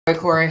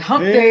Corey,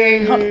 hump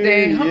day, hump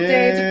day, hump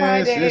day to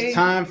Friday. It's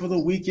time for the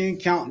weekend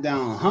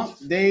countdown. Hump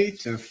day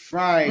to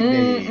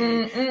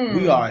Friday.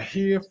 We are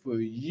here for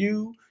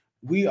you.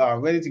 We are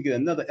ready to get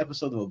another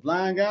episode of A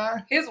Blind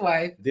Guy, His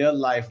Wife, Their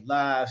Life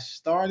Live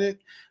started.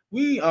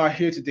 We are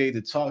here today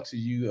to talk to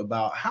you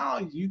about how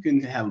you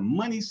can have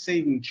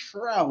money-saving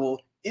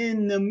travel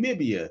in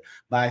Namibia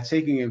by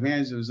taking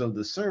advantage of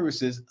the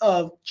services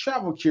of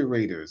travel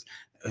curators.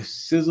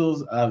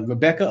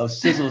 Rebecca of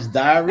Sizzles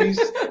Diaries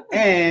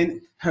and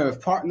her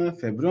partner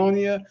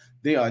Febronia.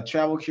 They are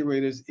travel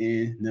curators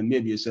in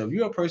Namibia. So if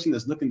you're a person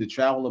that's looking to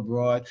travel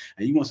abroad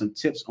and you want some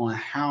tips on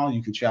how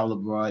you can travel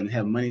abroad and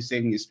have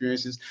money-saving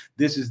experiences,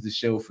 this is the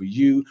show for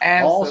you.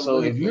 Absolutely.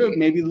 Also, if you're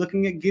maybe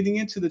looking at getting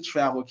into the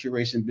travel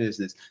curation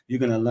business, you're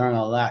going to learn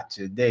a lot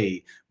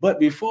today. But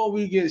before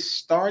we get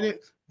started,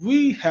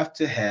 we have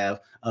to have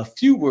a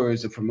few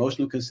words of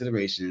promotional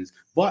considerations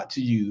brought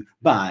to you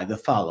by the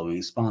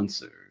following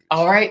sponsors.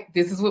 All right,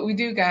 this is what we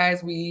do,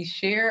 guys. We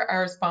share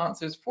our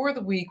sponsors for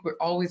the week. We're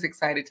always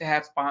excited to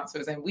have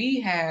sponsors, and we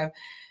have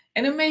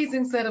an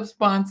amazing set of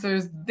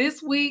sponsors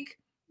this week.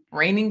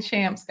 Reigning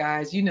champs,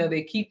 guys. You know,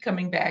 they keep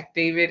coming back,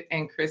 David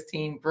and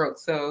Christine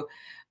Brooks. So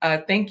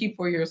thank you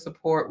for your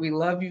support. We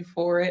love you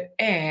for it.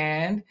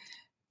 And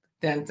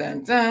dun,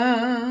 dun,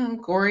 dun,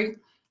 Corey,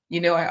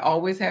 you know, I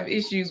always have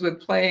issues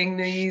with playing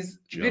these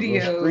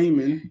videos.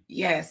 Screaming.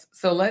 Yes.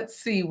 So let's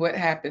see what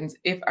happens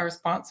if our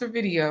sponsor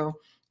video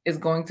is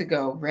going to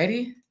go.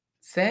 Ready,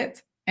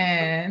 set,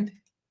 and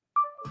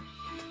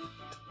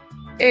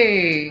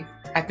hey,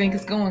 I think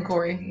it's going,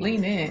 Corey.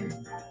 Lean in.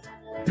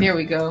 Here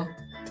we go.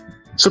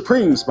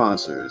 Supreme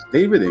sponsors,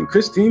 David and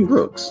Christine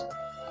Brooks.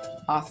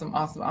 Awesome,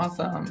 awesome,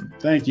 awesome.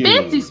 Thank you.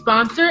 Fancy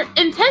sponsor,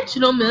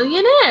 Intentional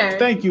Millionaire.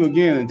 Thank you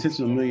again,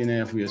 Intentional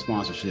Millionaire, for your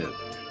sponsorship.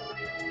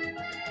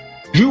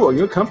 You or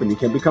your company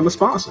can become a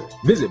sponsor.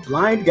 Visit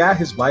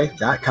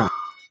blindguyhiswife.com.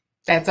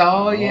 That's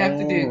all you have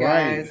to do,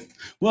 guys. Right.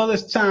 Well,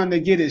 it's time to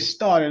get it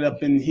started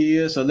up in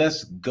here. So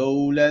let's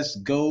go. Let's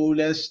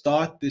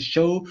start the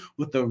show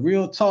with the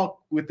Real Talk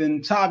with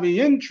Ntabi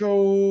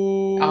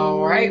intro.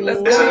 All right, let's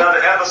go. This is another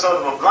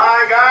episode of A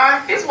Blind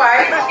Guy, His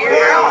Wife.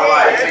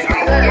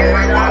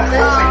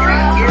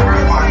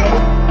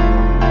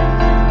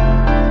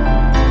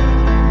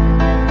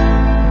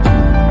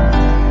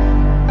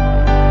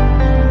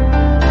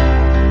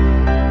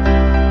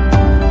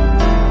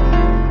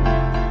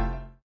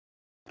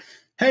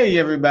 Hey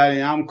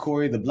everybody, I'm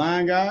Corey the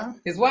Blind Guy.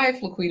 His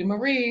wife, Laquita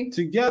Marie.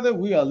 Together,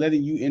 we are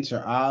letting you enter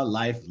our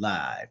life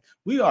live.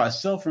 We are a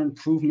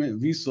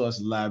self-improvement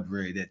resource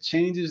library that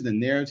changes the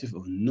narrative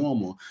of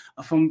normal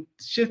from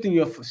shifting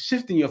your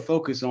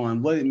focus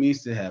on what it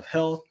means to have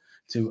health,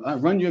 to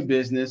run your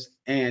business,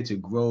 and to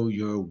grow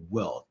your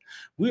wealth.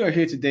 We are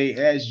here today,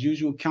 as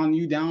usual, counting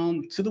you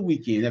down to the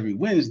weekend every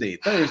Wednesday,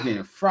 Thursday,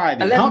 and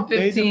Friday. Hump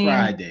day to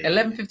Friday.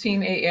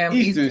 11:15 a.m.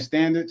 Eastern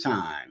Standard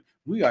Time.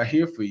 We are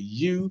here for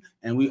you,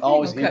 and we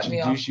always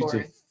introduce you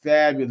to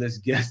fabulous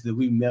guests that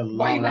we met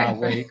along our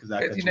way. Because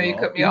you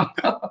cut me off.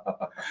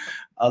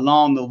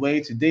 Along the way,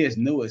 today is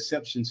no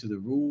exception to the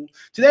rule.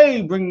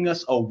 Today, bringing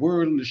us a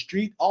word on the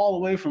street all the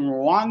way from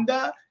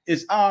Rwanda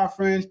is our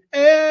friend,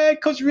 hey,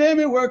 Coach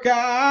Remy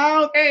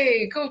Workout.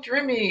 Hey, Coach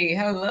Remy.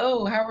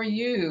 Hello. How are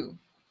you?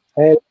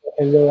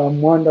 Hello.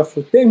 I'm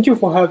wonderful. Thank you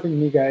for having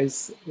me,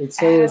 guys. It's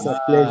always a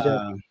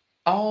pleasure.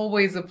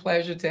 Always a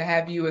pleasure to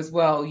have you as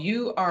well.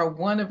 You are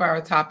one of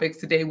our topics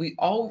today. We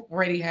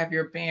already have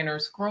your banner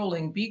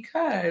scrolling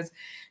because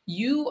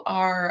you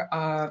are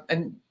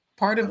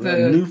part of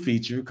the new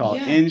feature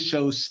called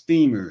In-Show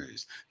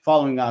Steamers.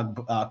 Following our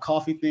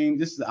coffee theme,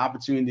 this is an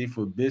opportunity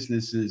for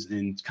businesses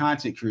and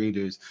content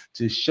creators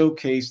to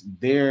showcase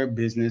their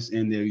business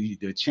and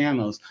their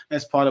channels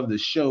as part of the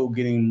show,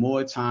 getting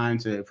more time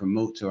to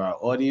promote to our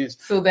audience.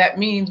 So that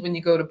means when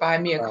you go to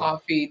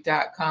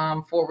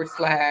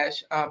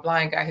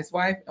buymeacoffee.com/blind guy his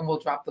wife, and we'll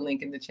drop the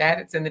link in the chat,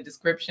 it's in the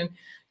description,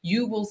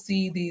 you will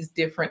see these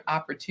different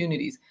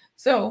opportunities.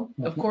 So,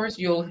 of course,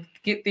 you'll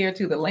get there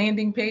to the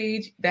landing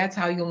page. That's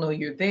how you'll know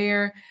you're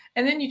there.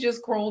 And then you just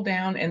scroll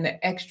down and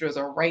the extras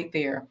are right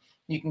there.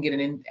 You can get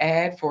an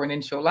ad for an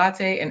in-show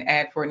latte, an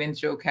ad for an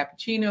in-show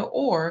cappuccino,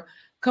 or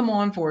come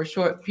on for a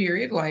short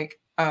period like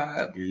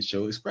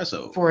in-show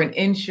espresso. For an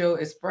in-show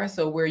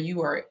espresso where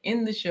you are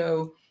in the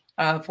show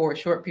for a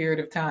short period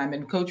of time.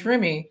 And Coach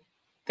Remy,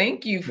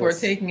 thank you for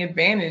taking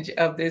advantage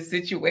of this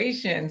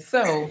situation.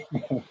 So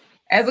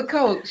as a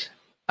coach,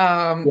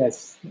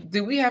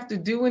 do we have to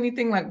do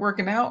anything like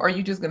working out, or are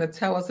you just going to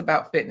tell us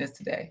about fitness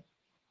today?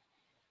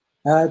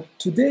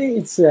 Today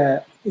it's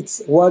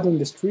word on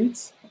the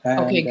streets. And,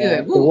 okay,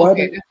 good.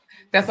 Okay.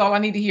 That's all I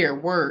need to hear.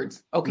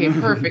 Words. Okay,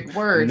 perfect.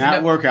 Words.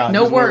 Not workout.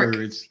 No work.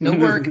 Words. No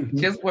work.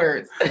 Just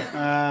words.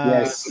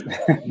 Yes.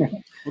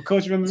 Well,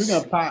 Coach, remember, we're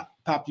gonna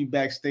pop you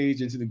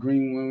backstage into the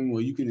green room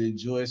where you can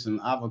enjoy some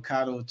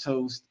avocado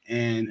toast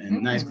and a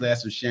nice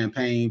glass of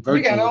champagne. Virtual.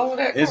 We got all of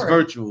that. It's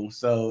virtual,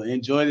 so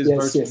enjoy this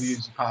virtually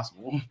as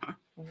possible.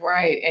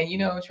 Right, and you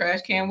know,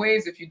 trash can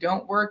waves. If you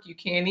don't work, you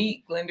can't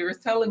eat. Glenda is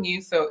telling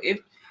you. So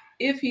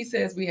if he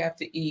says we have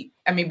to eat,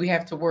 I mean we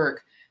have to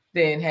work,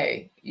 then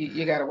hey,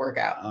 you got to work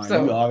out.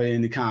 So you already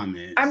in the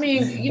comments. I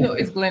mean,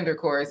 it's Glenda,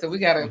 Corey, so we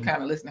got to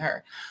kind of listen to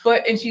her.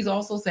 And she's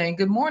also saying,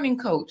 good morning,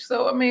 coach.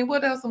 So, I mean,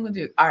 what else I'm going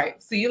to do? All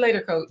right. See you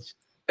later, coach.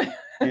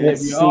 And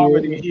if you're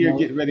already here,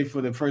 get ready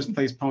for the first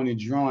place pony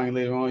drawing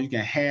later on. You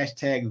can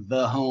hashtag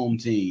the home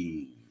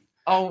team.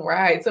 All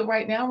right. So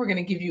right now we're going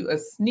to give you a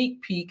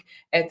sneak peek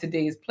at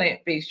today's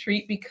plant-based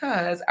treat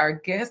because our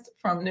guest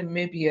from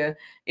Namibia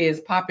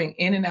is popping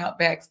in and out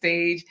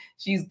backstage.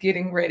 She's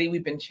getting ready.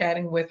 We've been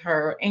chatting with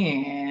her,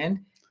 and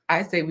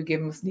I say we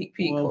give them a sneak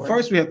peek. Well,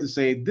 first we have to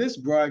say this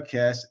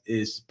broadcast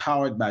is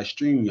powered by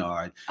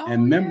StreamYard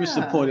and members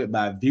supported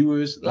by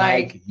viewers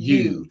like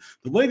you.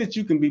 The way that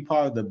you can be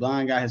part of the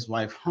Blind Guy His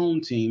Wife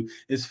home team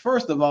is,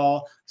 first of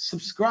all,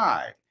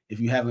 subscribe if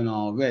you haven't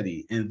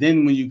already. And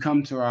then when you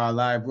come to our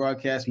live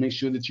broadcast, make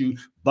sure that you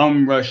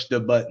bum rush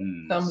the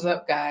buttons. Thumbs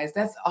up, guys.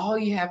 That's all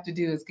you have to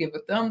do is give a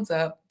thumbs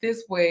up.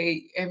 This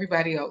way,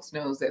 everybody else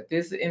knows that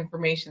this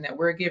information that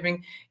we're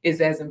giving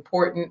is as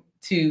important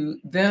to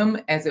them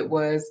as it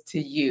was to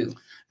you.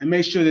 And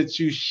make sure that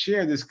you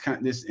share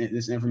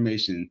this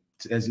information.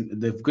 As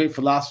the great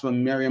philosopher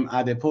Miriam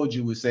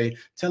Adepoju would say,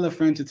 tell a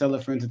friend to tell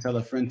a friend to tell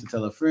a friend to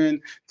tell a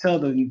friend.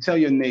 Tell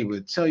your neighbor,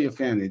 tell your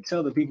family,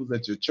 tell the people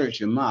at your church,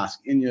 your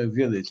mosque, in your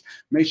village.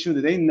 Make sure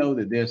that they know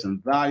that there's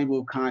some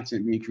valuable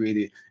content being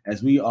created,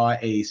 as we are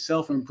a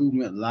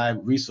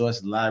self-improvement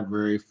resource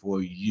library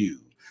for you.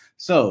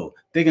 So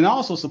they can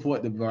also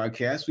support the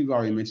broadcast. We've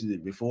already mentioned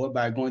it before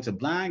by going to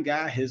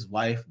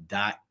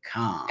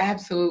blindguyhiswife.com.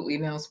 Absolutely.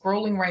 Now,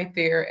 scrolling right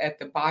there at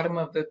the bottom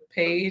of the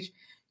page,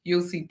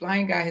 you'll see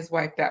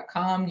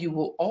blindguyhiswife.com. You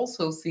will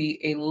also see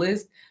a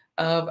list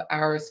of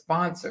our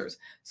sponsors.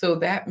 So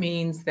that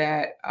means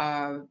that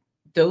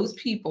those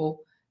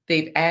people,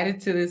 they've added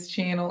to this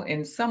channel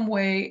in some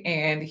way,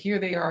 and here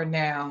they are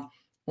now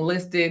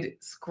listed,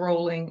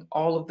 scrolling,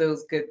 all of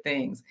those good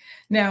things.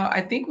 Now, I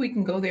think we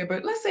can go there,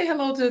 but let's say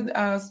hello to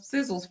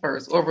Sizzles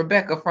first, or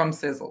Rebecca from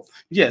Sizzles.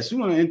 Yes,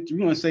 we want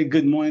to say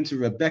good morning to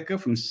Rebecca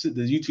from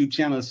the YouTube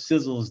channel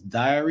Sizzles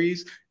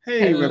Diaries.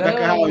 Hey, hello.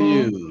 Rebecca, how are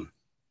you?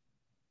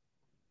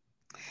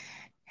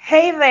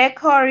 Hey there,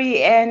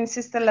 Corey and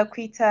Sister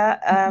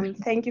Laquita.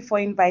 Thank you for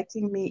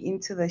inviting me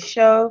into the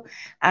show.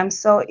 I'm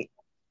so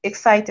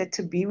excited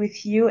to be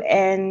with you.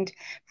 And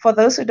for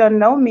those who don't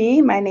know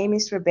me, my name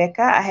is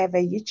Rebecca. I have a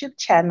YouTube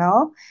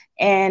channel,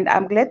 and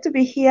I'm glad to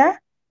be here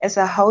as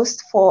a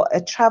host for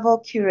a travel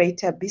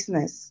curator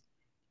business.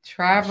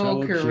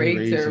 Travel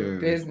curator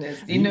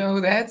business.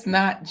 That's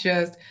not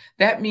just,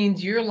 that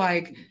means you're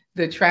like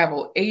the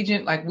travel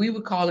agent, like we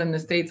would call in the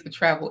States a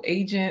travel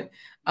agent,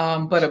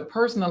 but a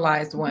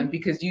personalized one,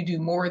 because you do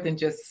more than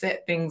just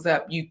set things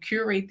up. You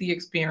curate the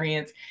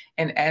experience.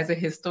 And as a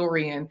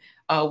historian,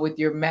 with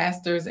your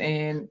master's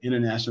in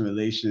international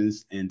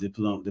relations and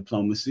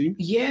diplomacy.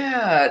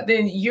 Yeah,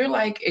 then you're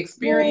like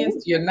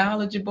experienced, you're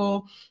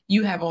knowledgeable,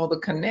 you have all the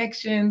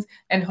connections,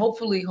 and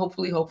hopefully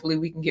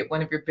we can get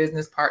one of your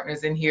business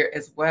partners in here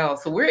as well.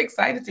 So we're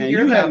excited to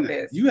hear about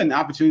this. You had an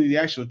opportunity to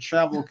actually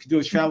do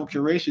a travel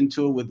curation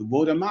tour with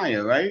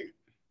Wodamaya, right?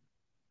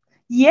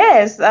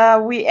 Yes,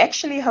 we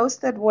actually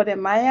hosted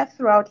Wodamaya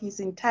throughout his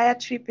entire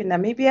trip in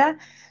Namibia.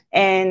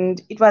 And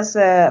it was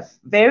a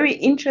very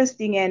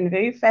interesting and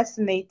very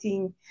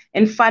fascinating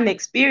and fun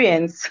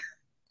experience.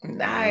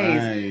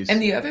 Nice.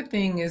 And the other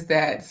thing is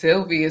that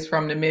Sylvie is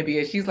from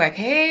Namibia. She's like,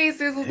 hey,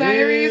 Sizzles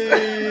Diaries.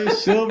 Hey,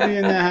 Sylvie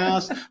in the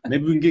house.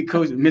 Maybe we can get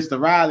Coach Mr.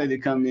 Riley to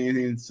come in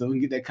here so we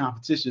can get that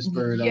competition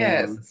spurred on.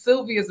 Yes,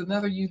 Sylvie is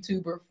another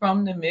YouTuber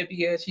from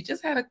Namibia. She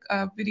just had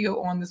a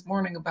video on this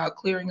morning about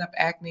clearing up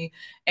acne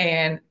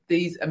and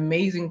these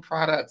amazing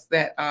products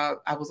that I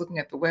was looking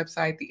at the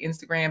website, the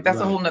Instagram. That's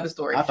a whole nother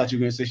story. I thought you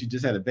were going to say she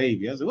just had a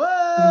baby. I was like,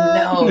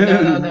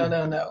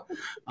 what? No.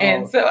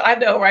 And so I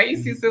know, right? You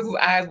see Sizzle's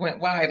eyes went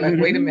wide, like,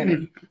 wait a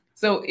minute.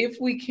 So if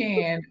we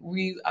can,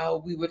 we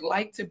would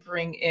like to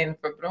bring in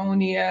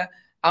Febronia.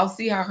 I'll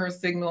see how her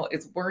signal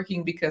is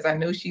working, because I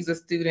know she's a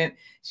student.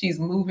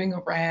 She's moving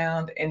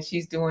around and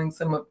she's doing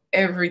some of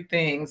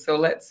everything. So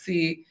let's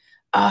see.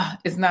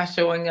 It's not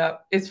showing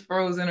up. It's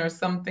frozen or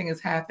something is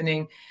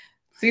happening.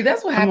 See,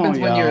 that's what happens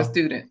when you're a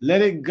student.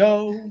 Let it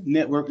go,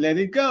 network, let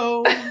it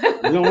go.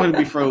 We don't want to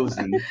be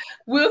frozen.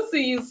 We'll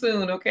see you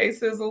soon, okay,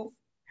 Sizzles?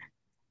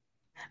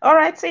 All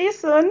right, see you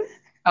soon.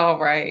 All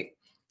right,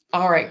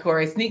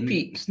 Corey, sneak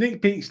peek.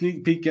 Sneak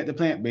peek at the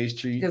plant-based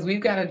treat. Because we've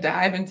got to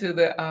dive into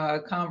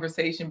the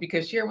conversation,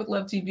 because Share with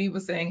Love TV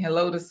was saying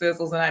hello to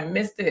Sizzles, and I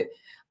missed it.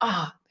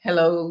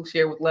 Hello,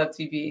 Share with Love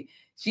TV.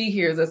 She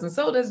hears us, and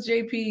so does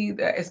JP,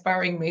 the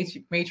aspiring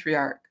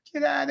matriarch.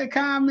 Get out of the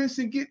comments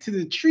and get to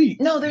the treat.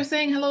 No, they're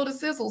saying hello to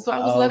Sizzle, so I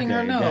was letting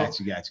her know. Got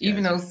you.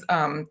 Even though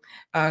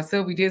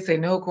Sylvie did say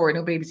no, Corey,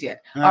 no babies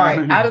yet. All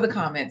right, out of the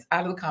comments.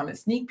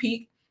 Sneak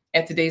peek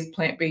at today's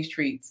plant-based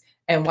treats.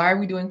 And why are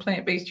we doing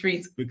plant-based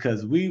treats?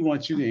 Because we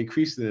want you to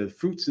increase the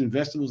fruits and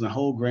vegetables and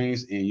whole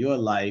grains in your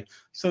life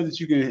so that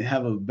you can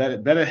have a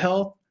better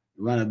health,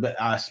 run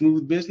a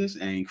smooth business,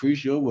 and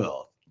increase your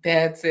wealth.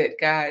 That's it,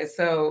 guys.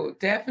 So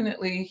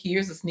definitely,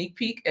 here's a sneak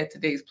peek at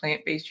today's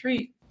plant-based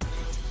treat.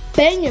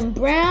 banging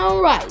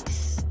brown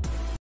rice.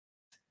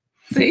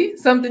 See,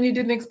 something you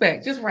didn't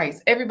expect. Just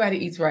rice. Everybody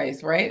eats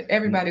rice, right?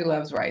 Everybody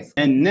loves rice.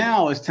 And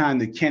now it's time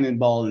to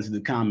cannonball into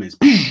the comments.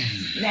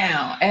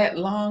 Now, at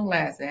long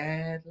last,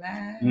 my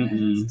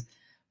love.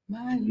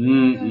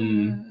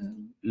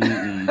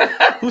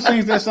 Who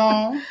sings that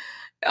song?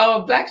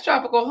 Oh, Black's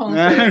Tropical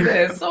Homestead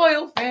says,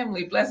 Soil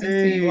family, blessings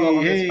to you all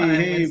on this fine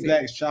Wednesday.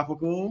 Black's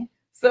Tropical.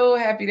 So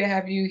happy to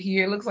have you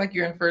here. Looks like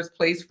you're in first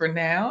place for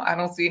now. I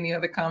don't see any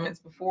other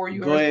comments before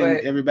yours. Go ahead,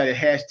 but everybody,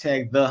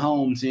 hashtag the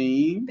home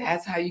team.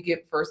 That's how you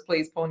get first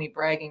place pony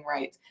bragging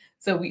rights.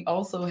 So we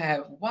also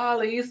have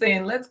Wally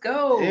saying, let's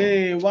go.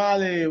 Hey,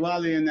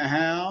 Wally in the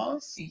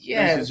house.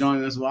 Yes. Thanks for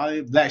joining us,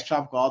 Wally. Black's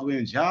Tropical all the way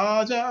in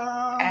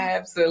Georgia.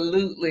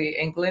 Absolutely.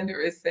 And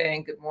Glenda is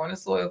saying, good morning,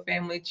 Soil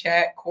Family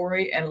Chat,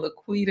 Corey and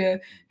Laquita.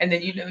 And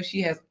then, you know,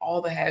 she has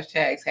all the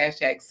hashtags,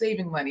 hashtag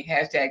saving money,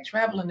 hashtag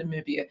travel in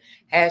Namibia,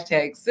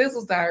 hashtag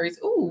Sizzles Diaries.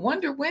 Ooh,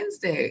 Wonder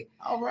Wednesday.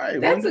 All right.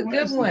 That's Wonder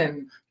a good Wednesday.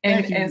 one.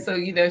 And so,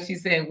 you know,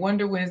 she's saying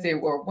Wonder Wednesday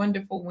or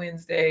Wonderful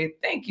Wednesday.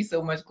 Thank you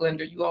so much,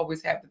 Glenda. You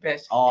always have the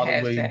best All the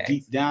hashtags. way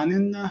deep down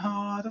in the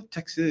heart of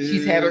Texas.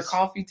 She's had her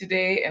coffee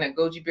today and a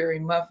goji berry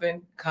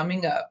muffin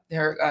coming up.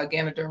 Her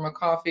Ganoderma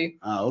coffee.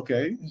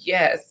 Okay.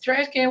 Yes.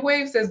 Trash Can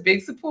Wave says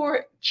big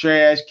support.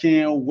 Trash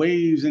Can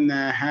Waves in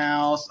the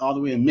house all the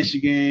way in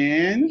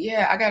Michigan.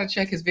 Yeah, I got to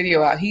check his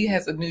video out. He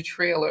has a new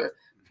trailer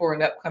for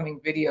an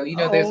upcoming video. You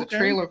know, there's a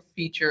trailer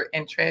feature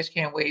and Trash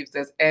Can Waves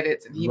does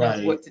edits and he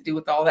knows what to do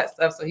with all that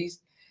stuff. So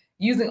he's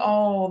using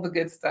all the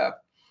good stuff.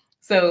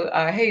 So,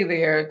 hey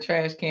there,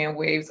 Trash Can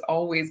Waves.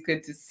 Always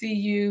good to see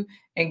you.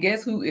 And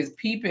guess who is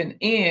peeping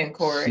in,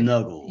 Corey?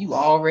 Snuggles. You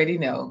already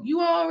know.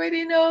 You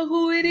already know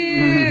who it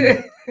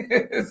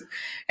is.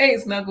 Hey,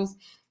 Snuggles.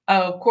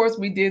 Of course,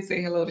 we did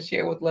say hello to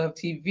Share with Love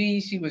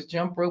TV. She was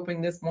jump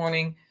roping this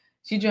morning.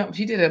 She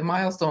did a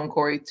milestone,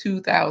 Corey,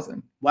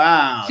 2,000.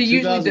 Wow. She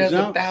usually does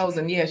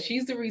 1,000. Yeah,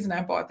 she's the reason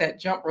I bought that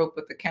jump rope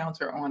with the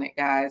counter on it,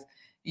 guys.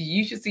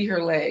 You should see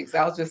her legs.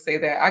 I'll just say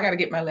that. I got to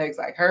get my legs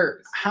like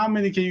hers. How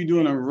many can you do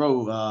in a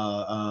row?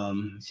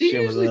 She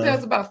usually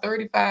does about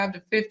 35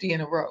 to 50 in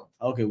a row.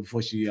 Okay,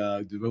 before she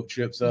the rope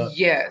trips up.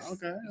 Yes.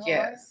 Okay.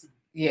 Yes. Right.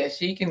 Yeah,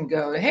 she can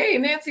go. Hey,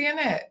 Nancy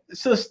Annette.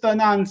 Sister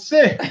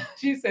Nancy.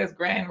 She says,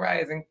 Grand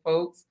Rising,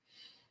 folks.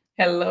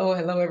 Hello,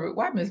 everyone.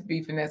 Why Miss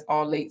B Finesse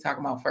all late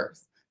talking about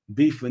first?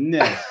 B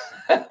Finesse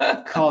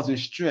causing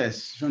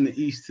stress from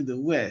the east to the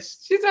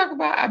west. She talking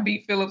about I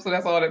beat Philip, so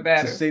that's all that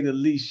matters. To say the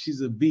least, she's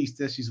a beast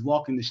that she's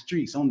walking the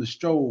streets on the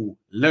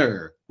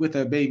stroller with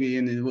her baby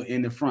in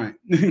the front.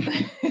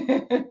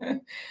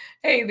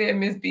 Hey there,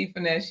 Miss B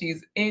Finesse.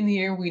 She's in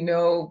here. We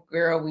know,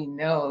 girl, we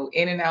know.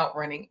 In and out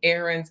running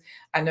errands.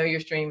 I know your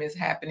stream is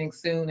happening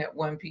soon at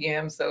 1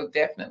 p.m. So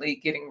definitely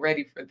getting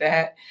ready for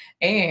that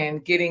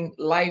and getting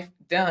life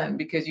done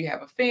because you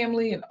have a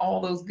family and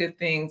all those good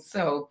things.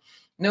 So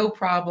no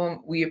problem.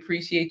 We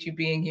appreciate you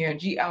being here. And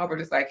G. Albert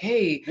is like,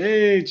 hey.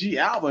 Hey, G.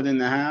 Albert in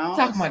the house.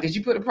 Talking about, did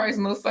you put a price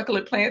on those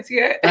succulent plants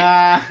yet?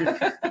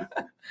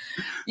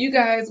 You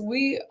guys,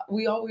 we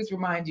always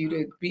remind you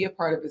to be a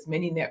part of as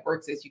many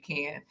networks as you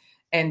can.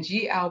 And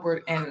G.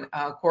 Albert and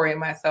Corey and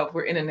myself,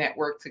 we're in a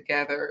network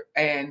together.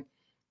 And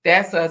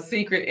that's a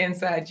secret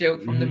inside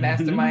joke from the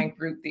mastermind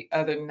group the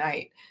other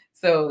night.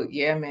 So,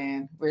 yeah,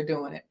 man, we're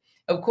doing it.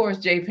 Of course,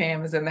 J.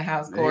 Pam is in the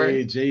house, Corey.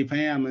 Hey, J.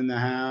 Pam in the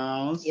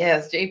house.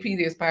 Yes, JP,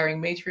 the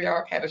aspiring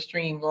matriarch, had a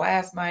stream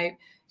last night.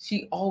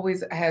 She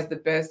always has the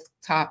best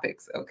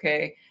topics,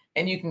 okay?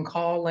 And you can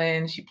call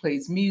in. She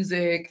plays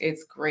music.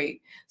 It's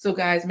great. So,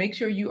 guys, make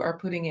sure you are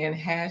putting in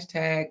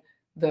hashtag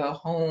the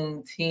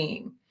home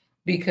team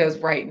because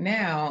right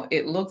now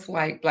it looks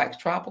like Black's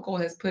Tropical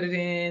has put it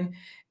in.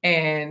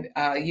 And,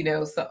 you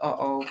know,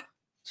 so,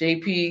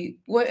 JP,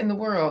 what in the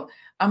world?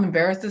 I'm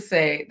embarrassed to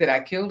say that I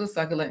killed a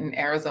succulent in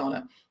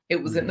Arizona.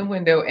 It was in the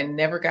window and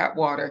never got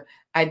water.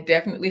 I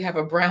definitely have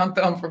a brown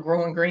thumb for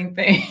growing green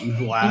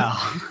things.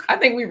 Wow. I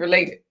think we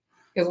related.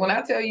 Because when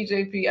I tell you,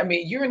 JP, I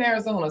mean, you're in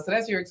Arizona, so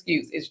that's your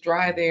excuse. It's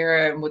dry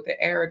there and with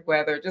the arid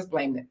weather, just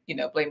blame it,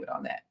 blame it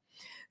on that.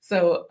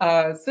 So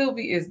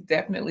Sylvie is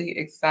definitely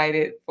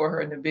excited for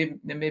her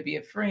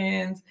Namibia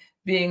friends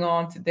being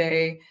on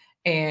today.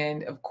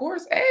 And of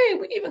course, hey,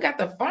 we even got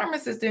the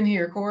pharmacist in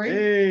here, Corey.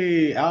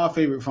 Hey, our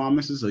favorite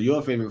pharmacist or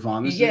your favorite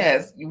pharmacist?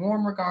 Yes,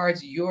 warm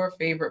regards, your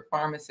favorite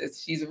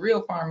pharmacist. She's a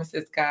real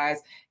pharmacist, guys.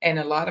 And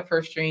a lot of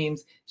her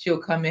streams, she'll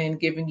come in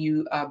giving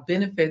you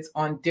benefits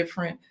on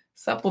different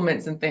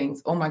supplements and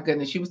things. Oh my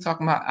goodness, she was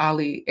talking about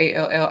Ali,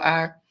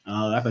 Ali.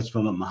 Oh, I thought you were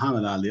talking about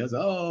Muhammad Ali. I was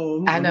like,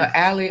 oh. I know,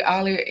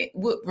 Ali.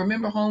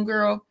 Remember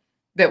Homegirl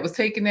that was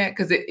taking that?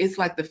 Because it's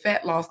like the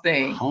fat loss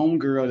thing.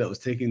 Homegirl that was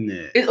taking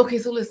that. Okay,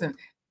 so listen.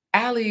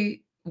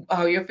 Ali,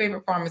 your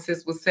favorite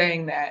pharmacist was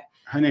saying that.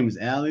 Her name is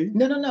Ali?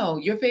 No.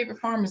 Your favorite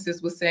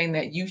pharmacist was saying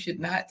that you should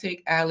not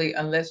take Ali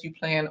unless you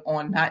plan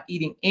on not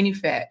eating any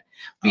fat.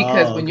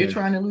 Because when you're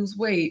trying to lose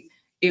weight,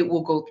 it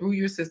will go through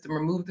your system,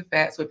 remove the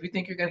fat. So if you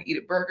think you're going to eat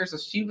a burger, so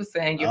she was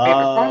saying, your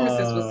favorite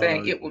pharmacist was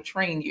saying it will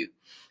train you.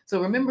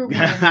 So remember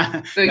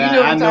when, so you Yeah, know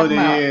what I I'm know talking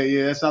that. about.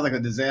 Yeah, that sounds like a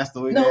disaster.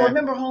 No,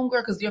 remember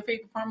homegirl, because your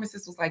favorite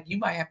pharmacist was like, you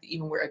might have to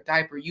even wear a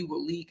diaper. You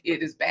will leak.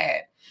 It is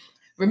bad.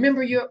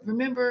 Remember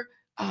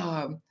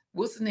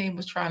what's the name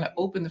was trying to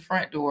open the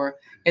front door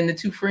and the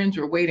two friends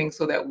were waiting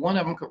so that one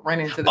of them could run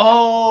into the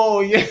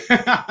yeah.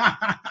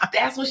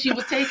 That's what she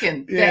was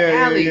taking. Yeah, that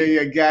alley.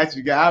 yeah. Got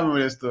you. I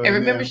remember that story. And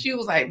remember, she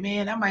was like,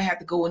 "Man, I might have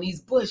to go in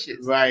these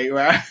bushes." Right.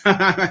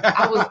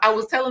 I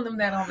was telling them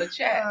that on the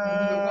chat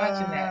when we were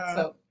watching that.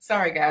 So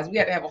sorry, guys, we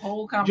had to have a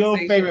whole conversation.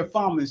 Your favorite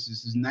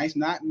pharmacist is nice,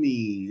 not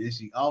mean. And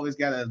she always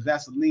got a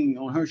Vaseline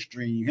on her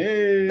stream.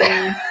 Hey.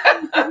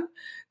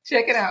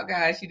 Check it out,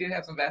 guys. She did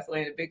have some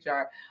Vaseline in a big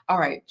jar. All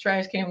right,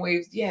 Trash Can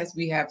Waves. Yes,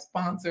 we have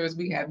sponsors.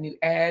 We have new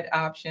ad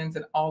options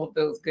and all of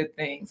those good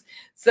things.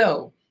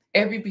 So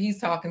he's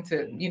talking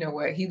to, you know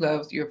what, he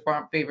loves your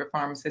favorite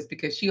pharmacist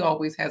because she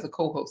always has a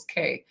co-host,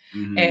 Kay.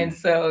 Mm-hmm. And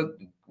so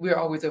we're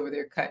always over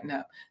there cutting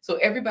up. So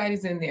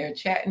everybody's in there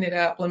chatting it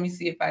up. Let me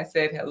see if I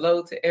said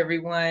hello to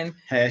everyone.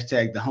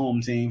 Hashtag the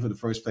home team for the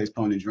first place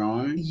pony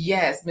drawing.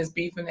 Yes, Miss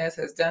B Finesse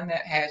has done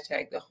that.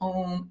 Hashtag the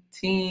home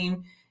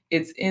team.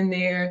 It's in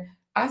there.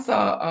 I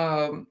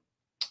saw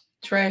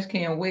Trash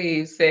Can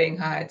Waves saying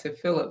hi to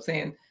Philip,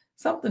 saying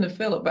something to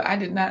Philip, but I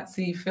did not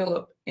see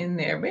Philip in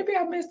there. Maybe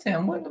I missed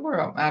him. What in the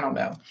world? I don't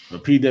know.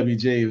 But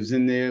PWJ was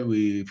in there.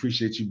 We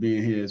appreciate you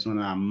being here as one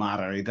of our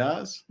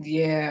moderators.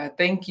 Yeah,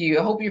 thank you.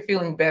 I hope you're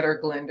feeling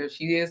better, Glenda.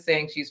 She is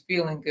saying she's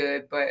feeling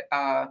good, but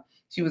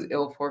she was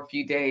ill for a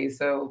few days.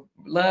 So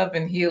love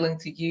and healing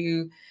to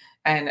you,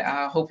 and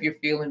I hope you're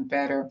feeling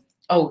better.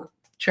 Oh,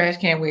 Trash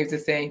Can Waves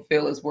is saying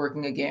Phil is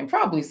working again.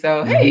 Probably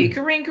so. Hey,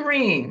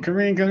 Kareen.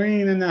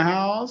 Kareen in the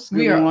house.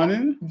 Good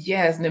morning.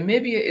 Yes,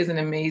 Namibia is an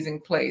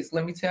amazing place.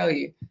 Let me tell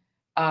you.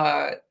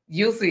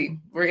 You'll see.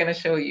 We're going to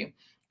show you.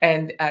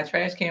 And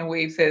Trash Can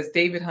Wave says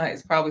David Hunt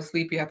is probably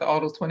sleepy after all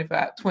those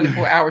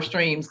 24-hour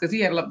streams because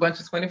he had a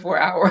bunch of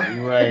 24-hour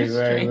Right.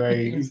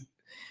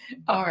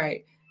 All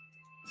right.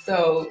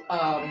 So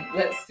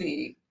let's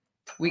see.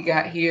 We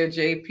got here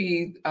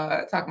JP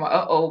talking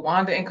about,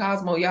 Wanda and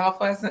Cosmo, y'all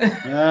fussing. Hey,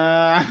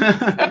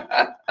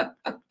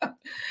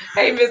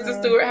 Mr.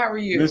 Stewart, how are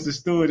you? Mr.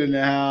 Stewart in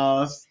the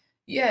house.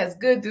 Yes,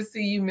 good to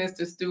see you,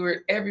 Mr.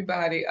 Stewart.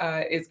 Everybody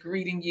is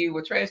greeting you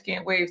with Trash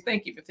Can Waves.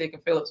 Thank you for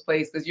taking Philip's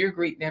place because you're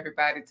greeting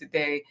everybody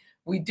today.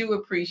 We do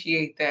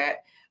appreciate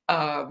that.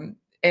 And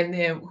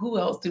then who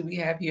else do we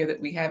have here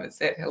that we haven't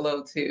said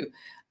hello to?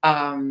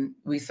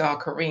 We saw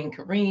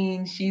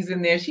Kareen. She's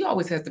in there. She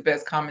always has the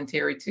best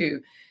commentary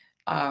too.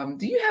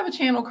 Do you have a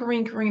channel,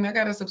 Kareen? I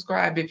got to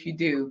subscribe if you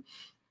do.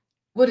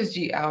 What is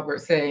G. Albert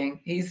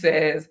saying? He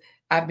says,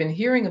 I've been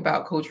hearing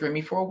about Coach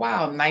Remy for a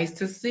while. Nice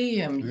to see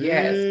him.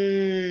 Yes.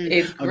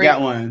 It's great. I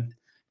got one.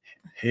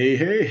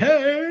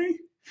 Hey.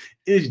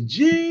 It's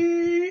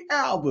G.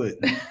 Albert.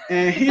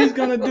 And he's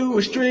going to do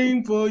a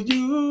stream for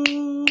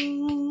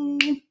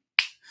you.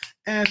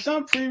 And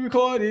some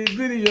pre-recorded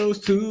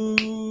videos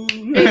too.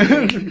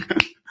 Hey.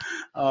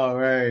 All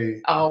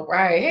right.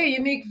 Hey,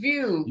 Unique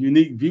View.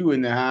 Unique View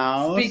in the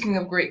house. Speaking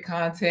of great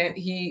content,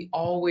 he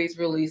always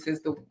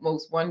releases the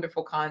most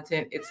wonderful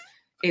content.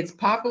 It's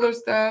popular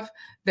stuff,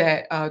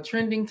 that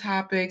trending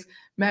topics.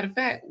 Matter of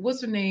fact,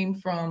 what's her name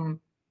from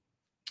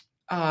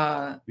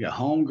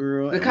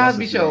Homegirl. The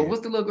Cosby Show.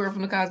 What's the little girl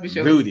from The Cosby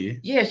Show? Rudy.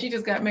 Yeah, she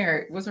just got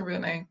married. What's her real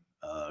name?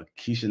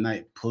 Keisha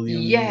Knight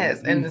Pulliam.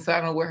 Yes, and so I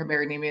don't know where her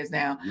married name is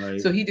now. Right.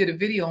 So he did a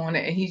video on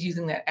it, and he's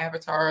using that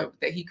avatar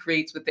that he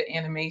creates with the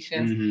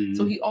animations. Mm-hmm.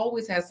 So he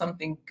always has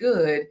something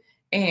good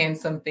and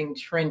something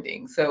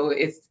trending. So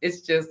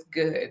it's just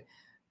good.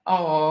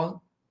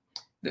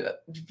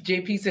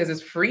 JP says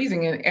it's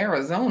freezing in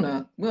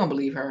Arizona. We don't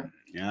believe her.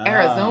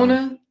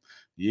 Arizona?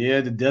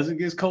 Yeah, the desert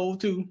gets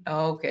cold too.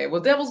 Okay.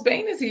 Well, Devil's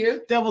Bane is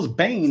here. Devil's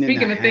Bane.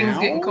 Speaking of things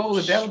getting cold,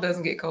 the devil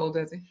doesn't get cold,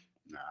 does he?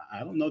 Nah,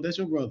 I don't know. That's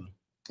your brother.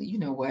 You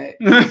know what?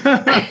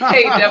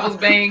 Hey, Devil's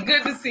Bane.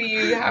 Good to see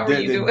you. How are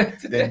you doing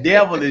today? The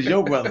devil is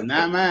your brother,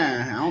 not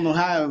mine. I don't know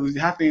how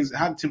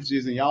the temperature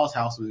is in y'all's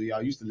house where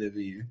y'all used to live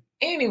in.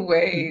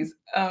 Anyways,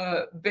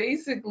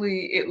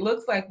 basically, it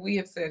looks like we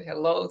have said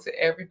hello to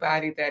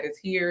everybody that is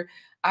here.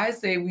 I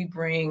say we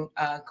bring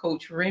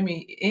Coach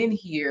Remy in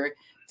here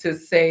to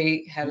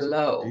say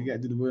hello. You got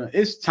to do the word.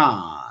 It's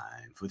time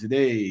for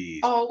today.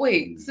 Oh,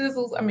 wait.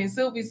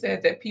 Sylvie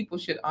said that people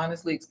should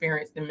honestly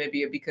experience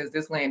Namibia because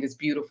this land is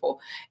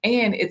beautiful.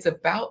 And it's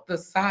about the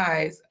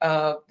size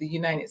of the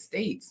United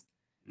States.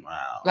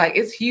 Wow. Like,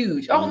 it's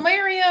huge. Oh,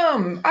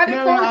 Miriam,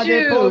 I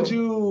did quote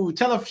you.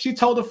 Tell her, she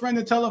told a friend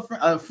to tell a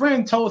friend. A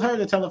friend told her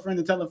to tell a friend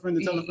to tell a friend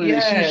to tell a friend.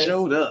 Yes. And she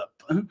showed up.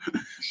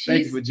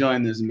 Thank you for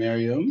joining us,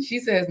 Miriam. She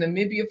says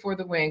Namibia for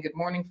the win. Good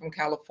morning from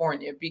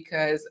California,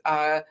 because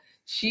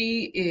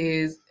she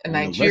is a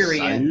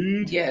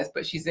Nigerian. Yes,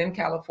 but she's in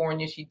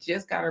California. She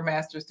just got her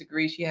master's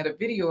degree. She had a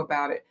video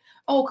about it.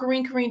 Oh,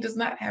 Kareen does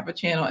not have a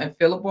channel. And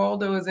Philip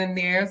Waldo is in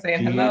there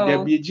saying hello.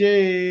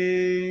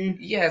 PWJ.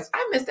 Yes,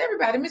 I missed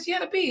everybody. Miss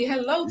Yetta B.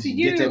 Hello to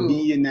you. Yetta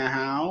B in the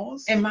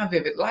house. And My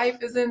Vivid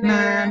Life is in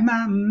there.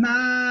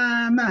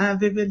 My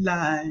Vivid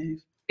Life.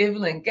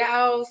 Evelyn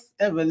Gauss.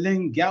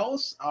 Evelyn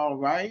Gauss, all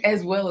right.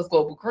 As well as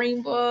Global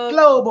Green Book.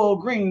 Global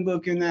Green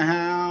Book in the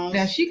house.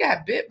 Now, she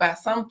got bit by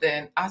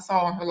something I saw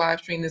on her live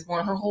stream this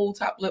morning. Her whole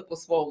top lip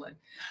was swollen.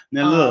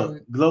 Now,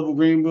 look, Global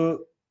Green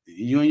Book,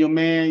 you and your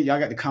man,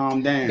 y'all got to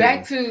calm down.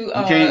 Back to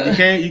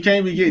you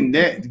can't be getting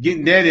that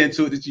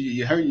into it that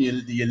you're hurting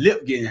your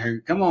lip getting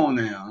hurt. Come on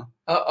now.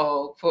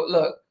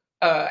 Look,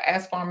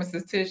 Ask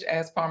Pharmacist Tish,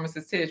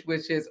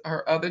 which is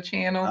her other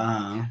channel.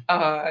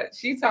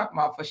 She talking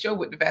about for sure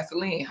with the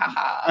Vaseline.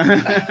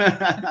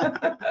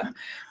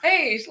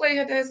 Hey, Shley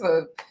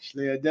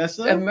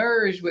Hadessa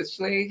emerged with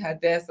Shley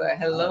Hadessa.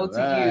 Hello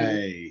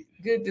to you.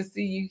 Good to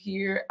see you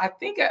here. I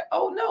think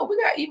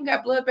we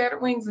got blood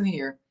battered wings in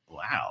here.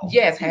 Wow.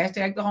 Yes,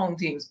 hashtag the home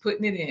team's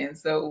putting it in.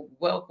 So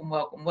welcome.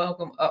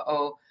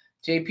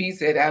 JP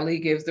said Ali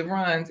gives the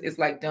runs. It's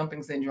like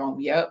dumping syndrome.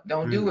 Yep,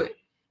 don't do it.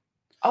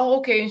 Oh,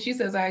 okay. And she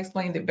says I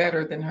explained it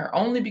better than her,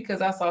 only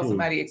because I saw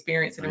somebody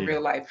experience it in real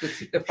life.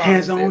 With the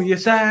hands on your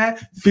side,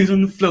 feet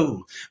on the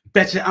floor.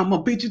 Betcha I'm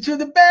gonna beat you to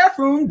the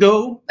bathroom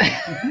door.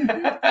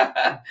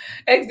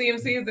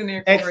 XDMC is in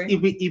there, Corey.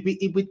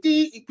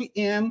 XEBMC.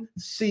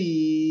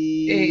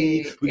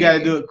 We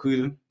gotta do it,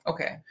 Cuda.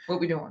 Okay,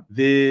 what we doing?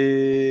 This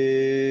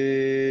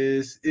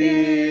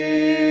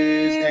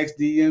is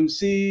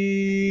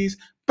XDMC's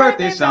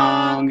birthday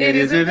song. It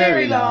isn't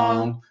very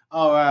long.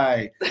 All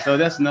right, so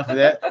that's enough of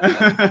that.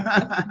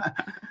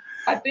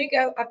 I think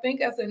I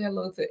said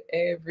hello to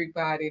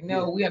everybody.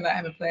 No, we are not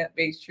having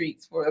plant-based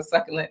treats for a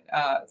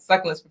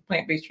succulents for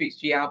plant-based treats,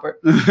 G.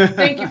 Albert.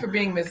 Thank you for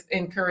being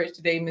encouraged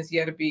today, Miss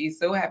Yetta B.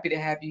 So happy to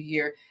have you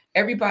here.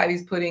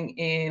 Everybody's putting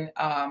in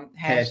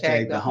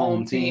hashtag the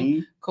home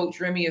team. Coach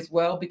Remy as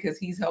well, because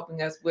he's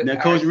helping us with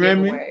now. Coach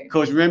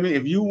Remy,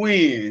 if you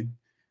win,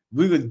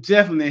 we would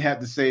definitely have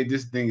to say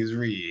this thing is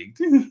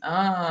rigged.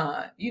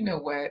 You know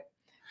what?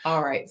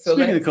 All right. So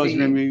speaking of Coach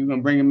Remy, we're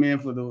gonna bring him in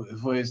for the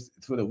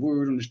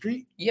word on the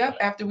street. Yep.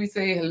 After we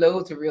say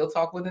hello to Real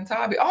Talk with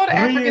Ntabi, all the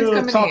Africans coming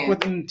in. Real Talk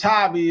with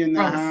Ntabi in the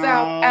from house.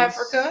 South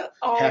Africa.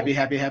 Oh,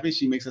 happy.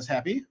 She makes us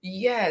happy.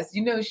 Yes.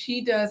 You know, she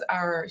did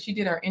our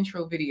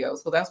intro video,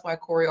 so that's why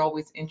Corey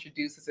always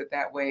introduces it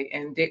that way.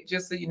 And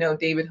just so you know,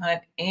 David Hunt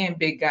and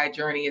Big Guy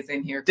Journey is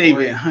in here.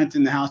 David Hunt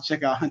in the house.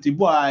 Check out Hunty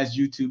Boy's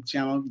YouTube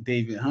channel,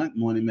 David Hunt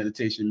Morning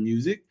Meditation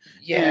Music.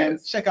 Yes.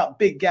 And check out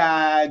Big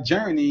Guy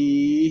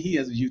Journey. He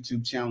has a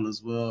YouTube channel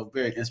as well.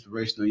 Very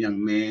inspirational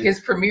young man. His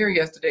premiere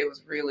yesterday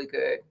was really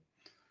good.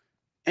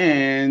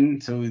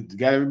 And so we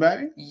got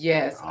everybody?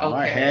 Yes. All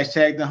right.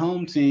 Hashtag the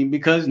home team,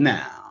 because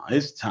now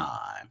it's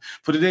time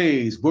for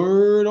today's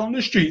word on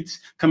the streets.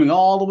 Coming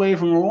all the way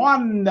from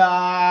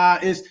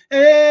Rwanda is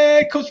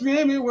Coach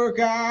Remy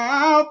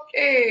workout.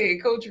 Hey,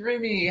 Coach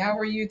Remy, how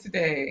are you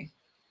today?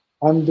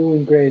 I'm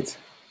doing great.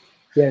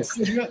 Yes.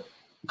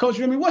 Coach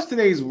Remy, what's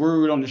today's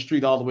word on the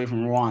street all the way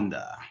from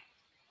Rwanda?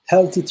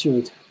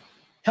 Healthitude.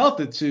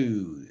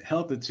 Healthitude.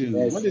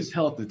 Yes. What is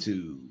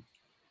healthitude?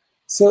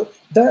 So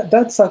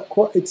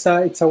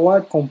it's a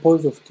word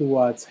composed of two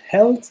words: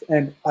 health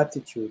and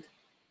attitude.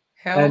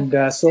 Health and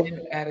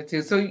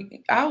attitude. So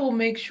I will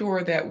make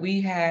sure that we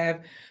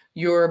have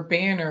your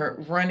banner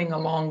running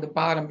along the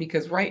bottom,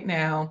 because right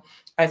now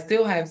I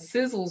still have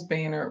Sizzles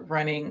banner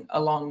running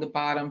along the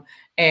bottom,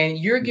 and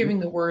you're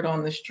giving the word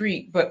on the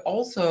street, but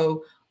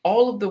also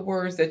all of the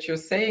words that you're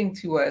saying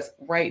to us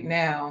right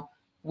now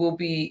will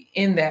be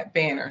in that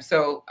banner.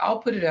 So I'll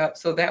put it up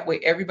so that way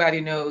everybody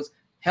knows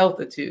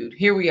healthitude.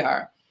 Here we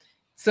are.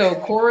 So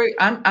Corey,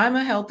 I'm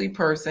a healthy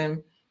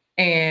person,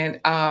 and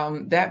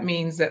that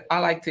means that I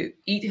like to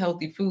eat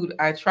healthy food.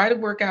 I try to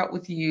work out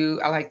with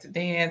you. I like to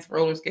dance,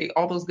 roller skate,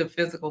 all those good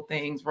physical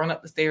things, run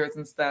up the stairs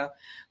and stuff.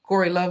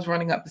 Corey loves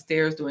running up the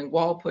stairs, doing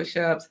wall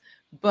push-ups,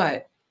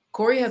 but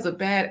Corey has a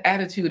bad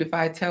attitude if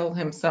I tell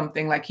him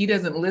something, like he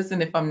doesn't listen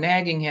if I'm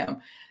nagging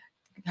him.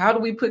 How do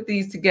we put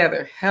these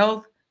together?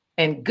 Health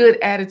and good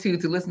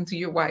attitude to listen to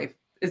your wife.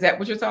 Is that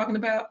what you're talking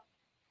about?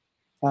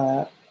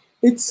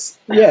 It's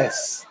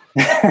yes.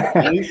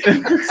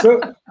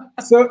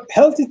 so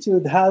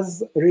healthitude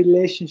has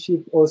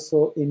relationship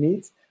also in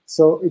it.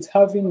 So it's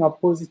having a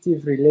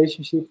positive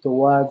relationship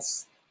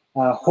towards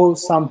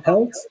wholesome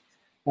health.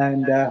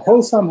 And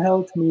wholesome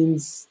health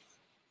means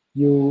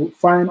you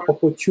find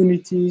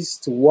opportunities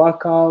to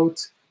work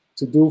out,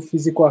 to do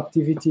physical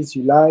activities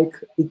you like.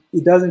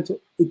 It doesn't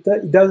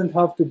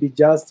have to be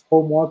just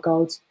home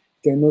workouts.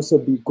 It can also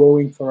be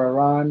going for a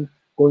run,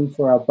 going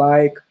for a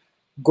bike,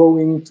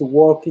 going to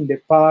walk in the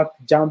park,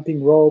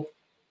 jumping rope,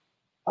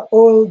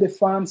 all the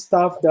fun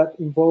stuff that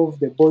involve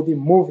the body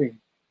moving.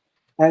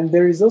 And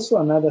there is also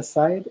another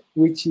side,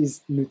 which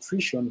is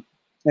nutrition.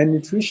 And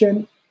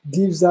nutrition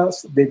gives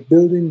us the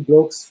building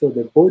blocks for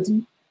the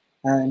body.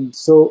 And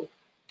so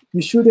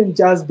you shouldn't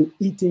just be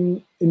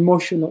eating,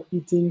 emotional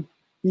eating,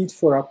 eat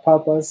for a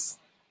purpose,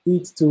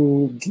 eat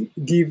to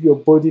give your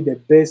body the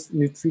best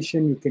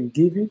nutrition you can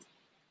give it.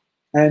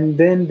 And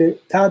then the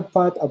third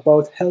part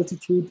about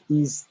healthitude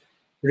is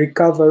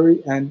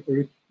recovery, and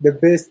the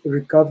best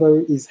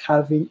recovery is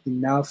having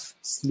enough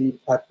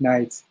sleep at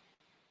night.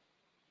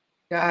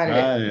 Got it.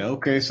 Got it.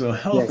 Okay, so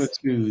Yes.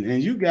 Healthitude,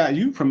 and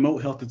you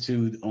promote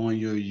Healthitude on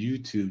your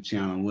YouTube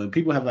channel when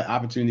people have an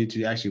opportunity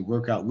to actually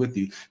work out with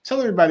you. Tell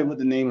everybody what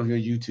the name of your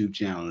YouTube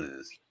channel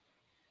is.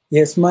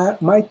 Yes,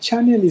 my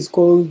channel is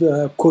called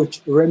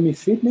Coach Remy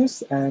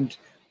Fitness, and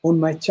on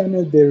my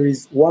channel there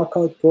is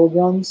workout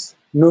programs,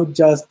 not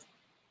just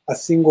a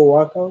single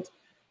workout.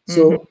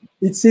 So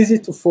it's easy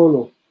to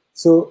follow.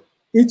 So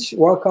each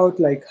workout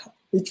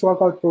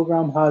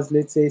program has,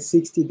 let's say,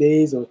 60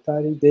 days or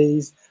 30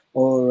 days,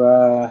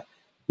 or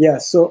yeah.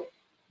 So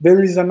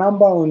there is a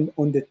number on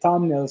the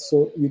thumbnail.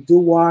 So you do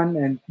one,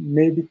 and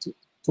maybe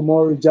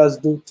tomorrow you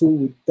just do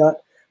two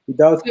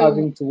without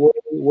having to worry,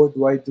 what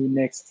do I do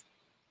next?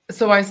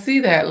 So I see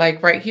that,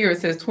 like right here, it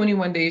says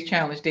 21 days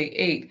challenge, day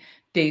 8,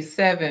 day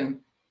 7,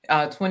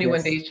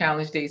 21 days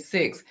challenge, day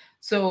 6.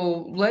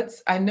 So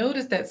I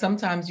noticed that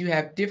sometimes you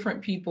have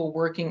different people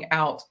working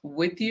out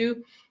with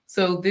you.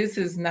 So this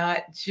is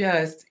not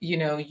just,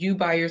 you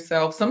by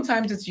yourself.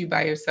 Sometimes it's you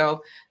by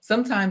yourself.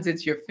 Sometimes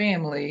it's your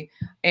family.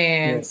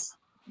 And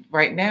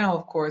right now,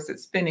 of course,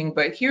 it's spinning.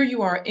 But here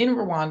you are in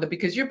Rwanda,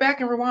 because you're back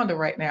in Rwanda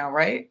right now,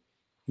 right?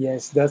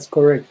 Yes, that's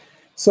correct.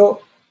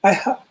 So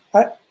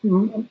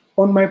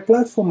on my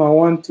platform, I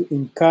want to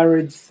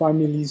encourage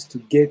families to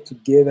get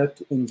together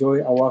to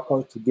enjoy a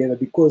workout together,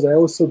 because I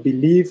also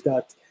believe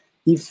that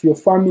if your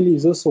family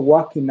is also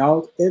working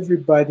out,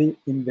 everybody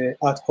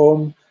at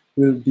home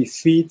will be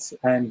fit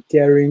and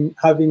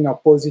having a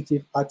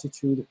positive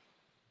attitude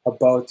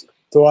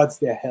towards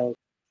their health.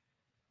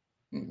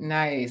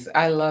 Nice.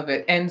 I love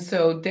it. And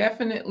so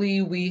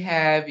definitely we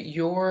have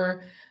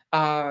your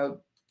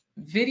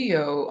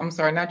video, I'm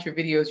sorry, not your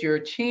videos, your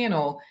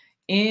channel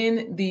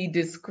in the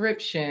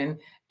description.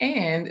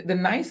 And the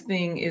nice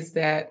thing is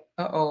that,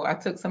 I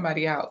took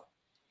somebody out.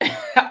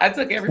 I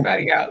took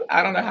everybody out.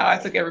 I don't know how I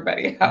took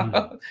everybody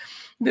out.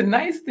 The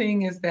nice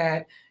thing is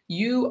that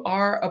you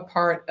are a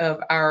part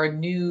of our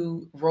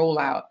new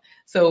rollout.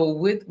 So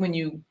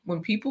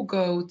when people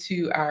go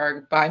to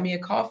our Buy Me a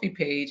Coffee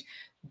page,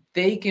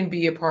 they can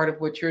be a part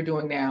of what you're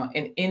doing now,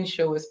 an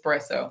in-show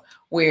espresso,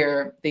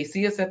 where they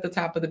see us at the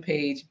top of the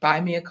page, buy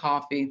me a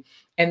coffee,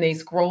 and they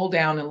scroll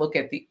down and look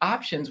at the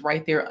options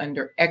right there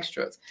under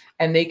extras,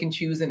 and they can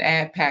choose an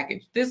ad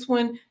package. This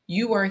one,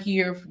 you are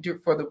here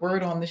for the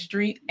word on the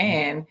street,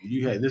 and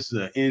this is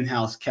an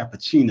in-house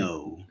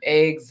cappuccino.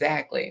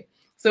 Exactly.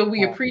 So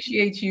we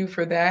appreciate you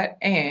for that.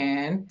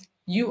 And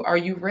are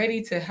you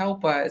ready to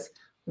help us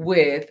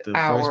with the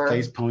first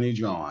place pony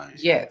drawing?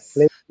 Yes.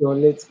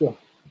 Let's go.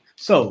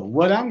 So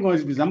what I'm going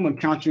to do is I'm going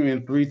to count you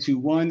in 3, 2,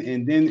 1,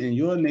 and then in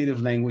your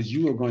native language,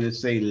 you are going to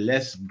say,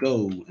 let's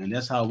go. And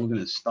that's how we're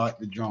going to start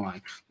the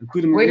drawing.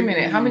 Wait a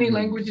minute. How many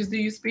languages do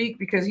you speak?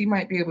 Because he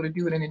might be able to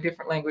do it in a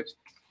different language.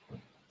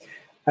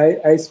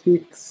 I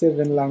speak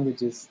 7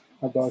 languages,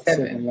 about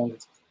 7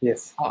 languages.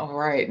 Yes. All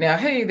right. Now,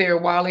 hey there,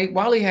 Wally.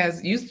 Wally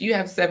has, you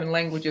have 7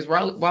 languages.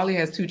 Wally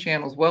has 2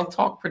 channels, Wealth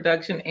Talk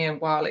Production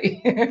and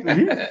Wally.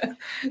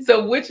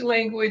 So which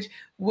language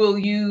will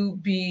you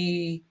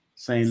be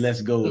saying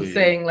let's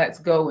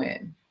go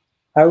in?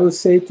 I will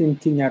say it in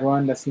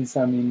Kinyarwanda, since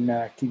I'm in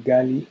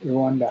Kigali,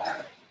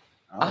 Rwanda.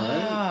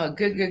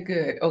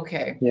 Good.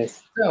 Okay.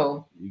 Yes.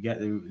 So you got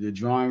the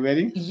drawing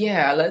ready?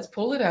 Yeah, let's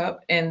pull it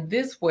up. And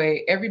this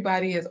way,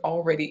 everybody has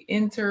already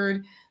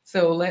entered.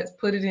 So let's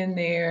put it in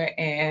there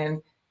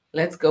and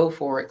let's go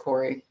for it,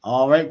 Corey.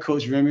 All right,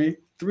 Coach Remy.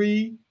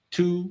 3,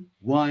 2,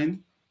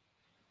 1.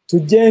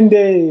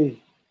 Tujende.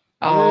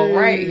 All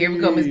right, here we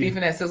go. Miss B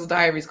Finesse, Sizzles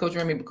Diaries, Coach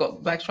Remy,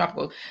 Black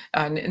Tropical,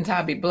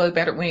 Ntabi, Blood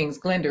Battered Wings,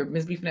 Glender,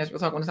 Miss B Finesse, we're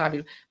talking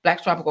Ntabi,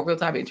 Black Tropical, Real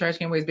Tabi, Trash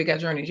Can Ways, Big Guy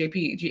Journey,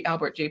 JP, G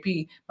Albert,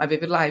 JP, My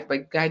Vivid Life,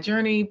 Big Guy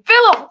Journey,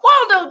 Philip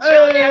Waldo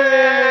Jr.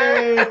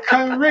 Hey,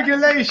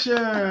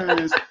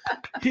 congratulations.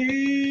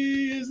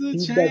 He is the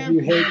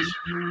champion,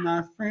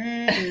 my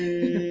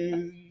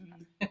friend.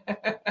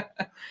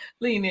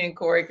 Lean in,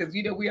 Corey, because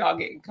we all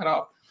getting cut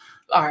off.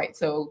 All right,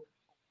 so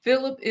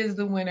Philip is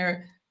the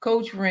winner.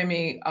 Coach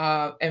Remy,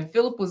 and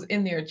Philip was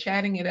in there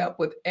chatting it up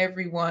with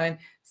everyone,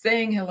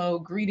 saying hello,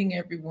 greeting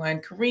everyone.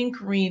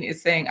 Kareen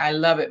is saying, I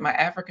love it. My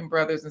African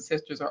brothers and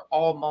sisters are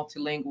all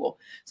multilingual.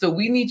 So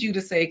we need you to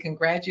say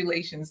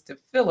congratulations to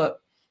Philip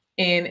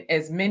in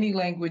as many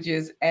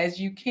languages as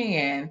you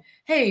can.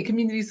 Hey,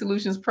 Community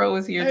Solutions Pro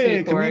is here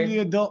too, Corey. Community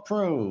Adult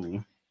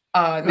Pro.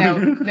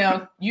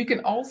 Now you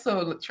can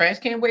also, Trash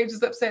Can Waves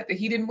is upset that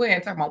he didn't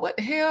win. Talking about what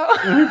the hell?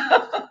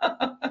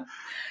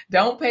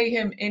 Don't pay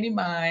him any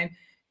mind.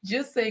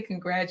 Just say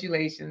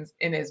congratulations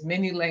in as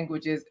many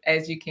languages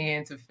as you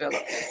can to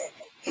Philip.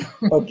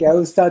 Okay, I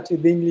will start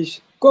with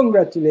English.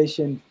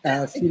 Congratulations,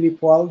 Philippe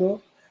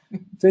Waldo.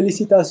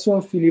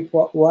 Félicitations, Philippe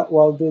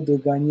Waldo, de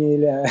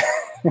gagner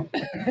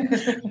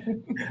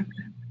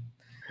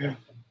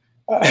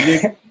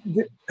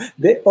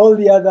all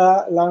the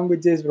other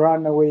languages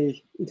run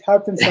away. It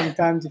happens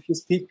sometimes if you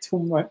speak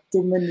too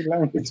many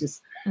languages.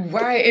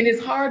 Right, and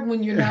it's hard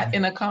when you're not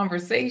in a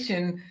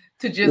conversation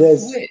to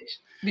just switch,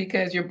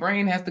 because your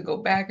brain has to go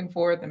back and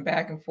forth and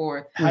back and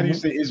forth. How do you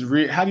say it's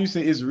rigged? How do you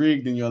say it's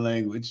rigged in your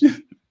language?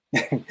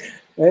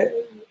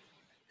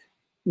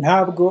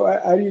 Ntabwo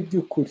ari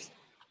iby'ukuri.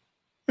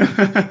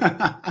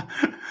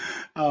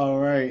 All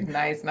right.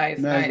 Nice.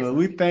 Well,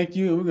 we thank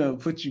you. We're going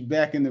to put you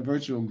back in the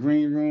virtual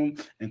green room.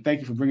 And thank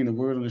you for bringing the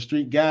word on the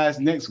street. Guys,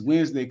 next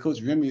Wednesday,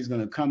 Coach Remy is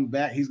going to come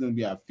back. He's going to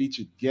be our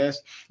featured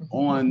guest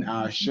on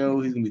our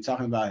show. He's going to be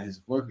talking about his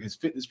work, his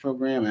fitness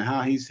program, and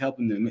how he's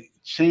helping to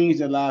change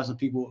the lives of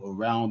people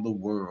around the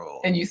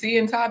world. And you see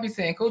in Tabi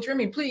saying, Coach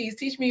Remy, please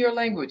teach me your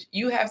language.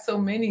 You have so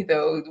many,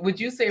 though. Would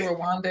you say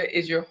Rwanda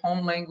is your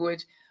home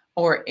language?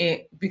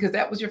 Because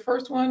that was your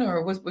first one,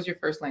 or what was your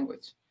first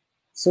language?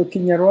 So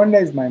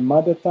Kinyarwanda is my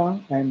mother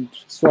tongue, and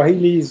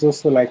Swahili is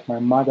also like my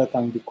mother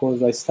tongue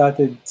because I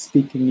started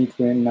speaking it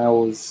when I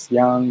was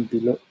young,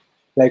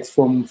 like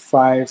from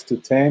 5 to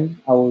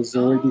 10, I was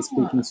already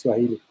speaking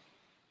Swahili.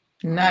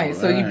 Nice.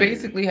 Right. So you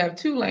basically have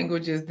two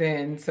languages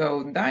then.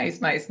 So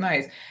nice.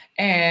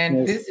 And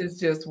yes, this is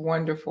just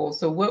wonderful.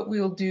 So what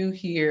we'll do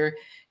here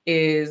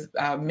is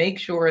make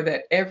sure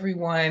that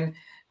everyone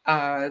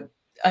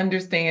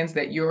understands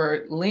that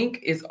your link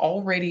is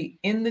already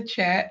in the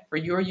chat for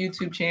your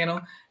YouTube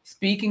channel.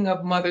 Speaking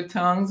of mother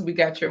tongues, we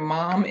got your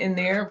mom in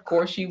there. Of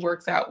course, she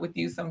works out with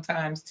you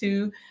sometimes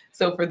too.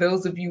 So for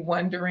those of you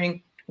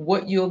wondering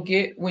what you'll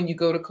get when you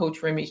go to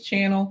Coach Remy's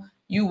channel,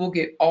 you will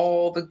get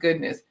all the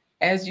goodness.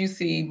 As you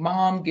see,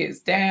 mom gets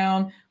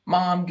down,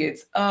 mom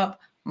gets up,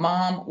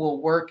 mom will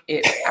work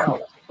it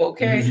out.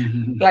 Okay.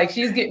 Like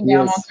she's getting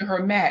down onto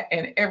her mat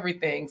and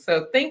everything.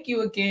 So thank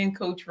you again,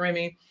 Coach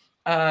Remy.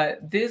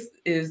 This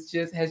has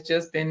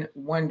just been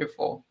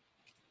wonderful.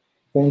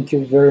 Thank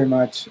you very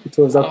much. It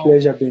was a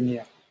pleasure being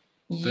here.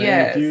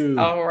 Yes.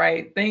 All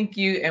right. Thank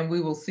you. And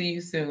we will see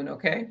you soon.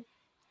 Okay.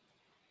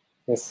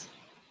 Yes.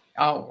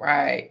 All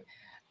right.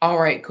 All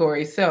right,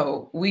 Corey.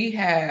 So we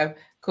have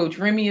Coach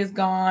Remy is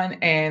gone,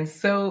 and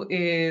so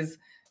is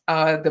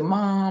the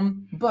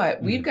mom,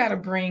 but we've got to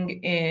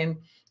bring in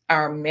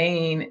our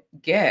main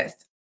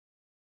guest.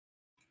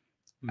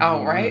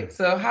 All right.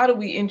 So how do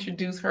we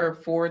introduce her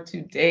for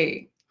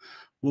today?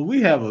 Well,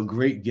 we have a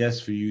great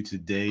guest for you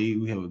today.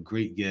 We have a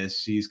great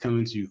guest. She's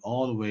coming to you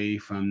all the way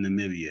from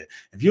Namibia.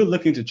 If you're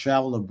looking to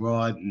travel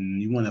abroad and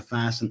you want to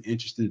find some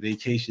interesting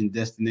vacation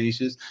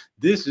destinations,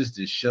 this is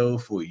the show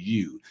for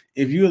you.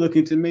 If you're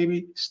looking to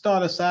maybe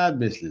start a side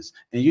business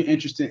and you're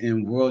interested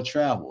in world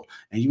travel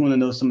and you want to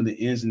know some of the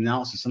ins and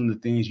outs and some of the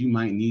things you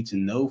might need to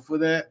know for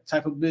that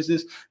type of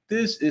business,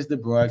 this is the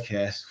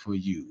broadcast for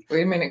you.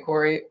 Wait a minute,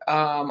 Corey.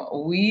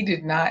 We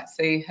did not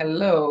say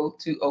hello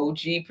to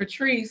OG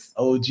Patrice.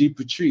 OG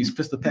Patrice,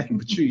 pistol packing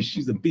Patrice.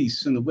 She's a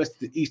beast from the west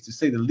to the east, to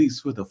say the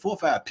least, with a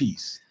 4-5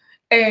 piece.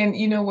 And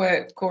you know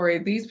what, Corey?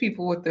 These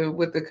people with the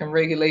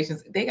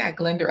regulations, they got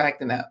Glenda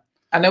acting up.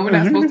 I know we're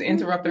not supposed to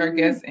interrupt our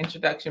guest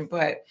introduction,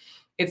 but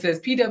it says,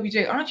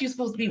 PWJ, aren't you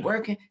supposed to be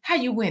working? How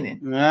you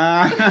winning?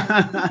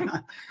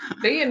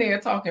 They in there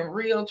talking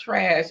real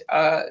trash.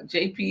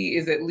 JP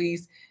is at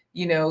least,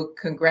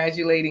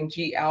 congratulating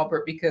G.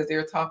 Albert because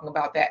they're talking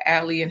about that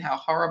alley and how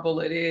horrible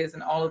it is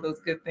and all of those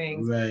good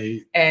things.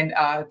 Right. And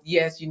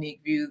yes,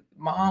 Unique View,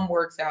 mom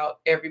works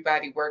out,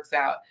 everybody works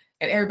out.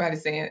 And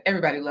everybody's saying,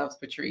 everybody loves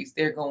Patrice.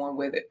 They're going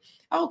with it.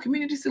 Oh,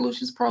 Community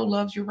Solutions Pro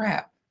loves your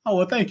rap. Oh,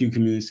 well, thank you,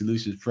 Community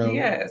Solutions Pro.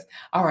 Yes.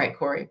 All right,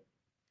 Corey.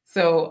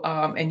 So,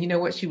 and you know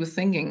what she was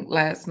singing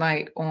last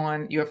night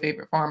on Your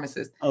Favorite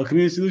Pharmacist? Oh,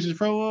 Community Solutions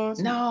Pro was?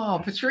 No,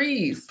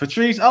 Patrice.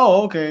 Patrice?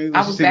 Oh, okay.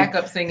 I was back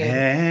up singing. She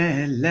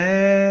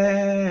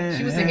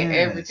was singing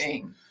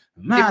everything.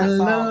 My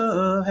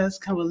love has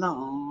come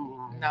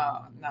along.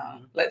 No.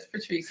 Let's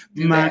Patrice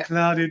do My that.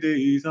 cloudy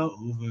days are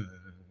over.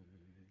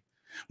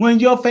 When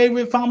your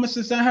favorite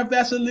pharmacist and her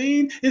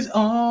Vaseline is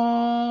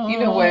on. You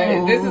know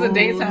what? This is a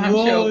daytime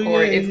show,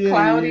 Corey. It's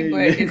cloudy,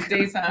 but it's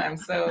daytime.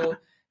 So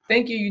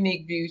thank you,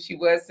 Unique View. She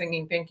was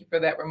singing. Thank you for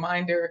that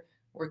reminder.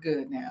 We're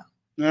good now.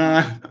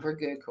 We're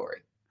good,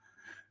 Corey.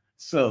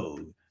 So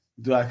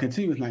do I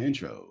continue with my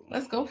intro?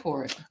 Let's go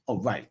for it.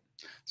 All right.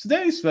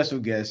 Today's special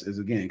guest is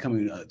again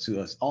coming to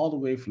us all the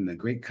way from the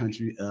great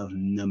country of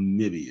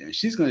Namibia. And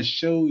she's going to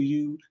show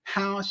you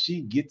how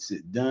she gets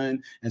it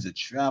done as a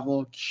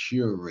travel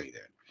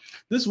curator.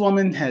 This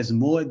woman has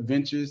more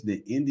adventures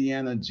than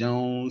Indiana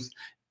Jones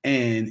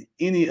and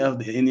any of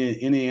the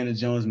Indiana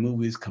Jones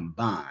movies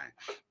combined.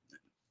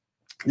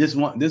 This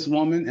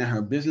woman and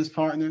her business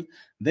partner,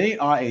 they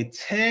are a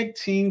tag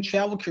team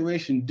travel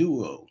curation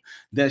duo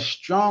that's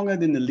stronger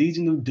than the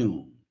Legion of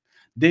Doom.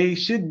 They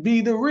should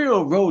be the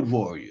real road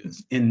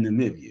warriors in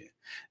Namibia.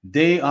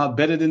 They are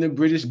better than the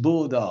British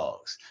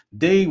Bulldogs.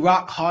 They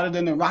rock harder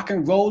than the Rock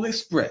and Roll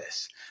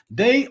Express.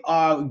 They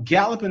are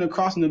galloping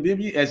across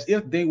Namibia as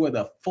if they were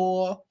the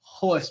 4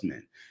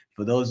 horsemen.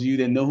 For those of you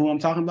that know who I'm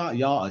talking about,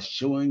 y'all are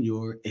showing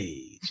your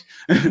age.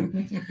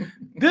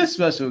 This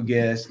special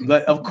guest,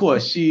 but of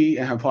course, she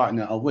and her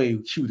partner are way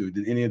cuter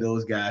than any of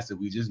those guys that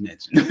we just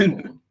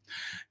mentioned.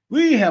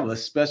 We have a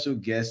special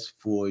guest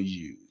for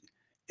you.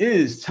 It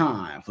is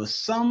time for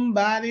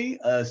somebody,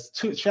 a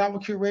travel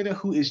curator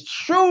who is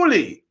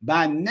truly,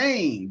 by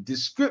name,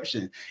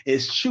 description,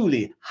 is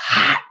truly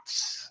hot.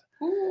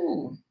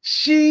 Ooh.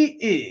 She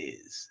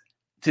is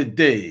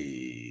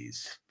today's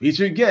today's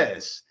featured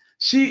guest.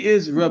 She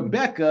is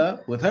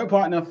Rebecca with her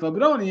partner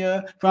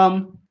Febronia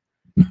from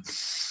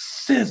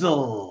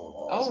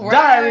Sizzles All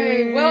right,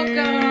 Diary.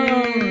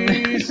 welcome.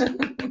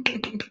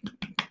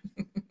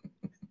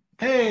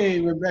 Hey,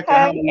 Rebecca, Hi,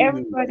 how are you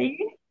everybody.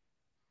 doing?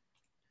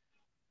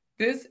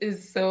 This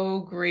is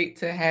so great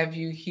to have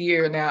you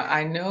here. Now,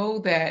 I know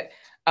that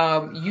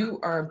you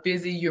are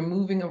busy, you're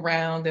moving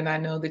around, and I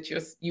know that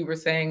you were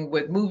saying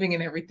with moving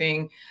and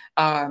everything,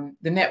 the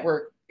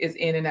network is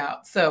in and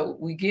out. So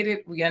we get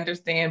it, we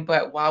understand,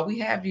 but while we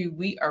have you,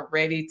 we are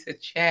ready to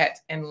chat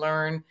and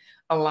learn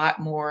a lot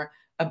more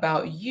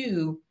about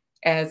you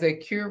as a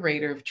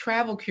curator,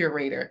 travel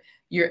curator.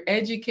 You're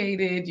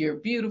educated, you're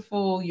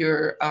beautiful,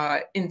 you're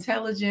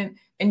intelligent,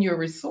 and you're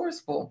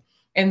resourceful.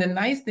 And the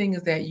nice thing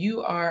is that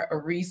you are a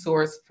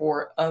resource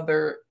for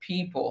other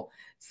people.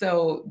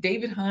 So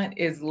David Hunt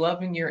is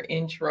loving your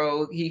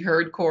intro. He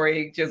heard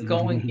Corey just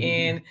going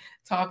in,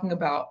 talking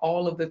about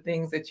all of the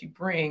things that you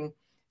bring.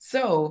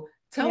 So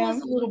tell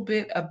us a little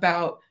bit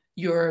about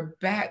your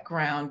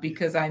background,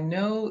 because I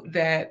know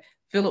that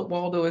Philip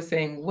Waldo is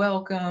saying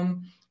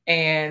welcome,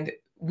 and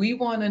we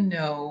want to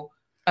know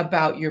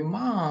about your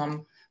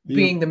mom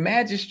being the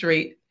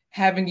magistrate,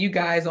 having you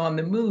guys on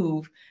the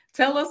move.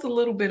 Tell us a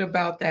little bit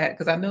about that,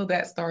 because I know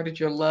that started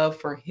your love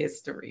for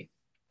history.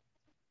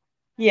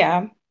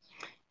 Yeah.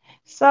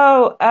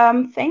 So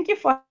thank you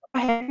for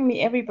having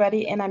me,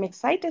 everybody, and I'm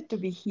excited to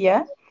be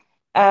here.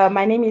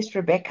 My name is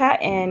Rebecca,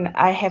 and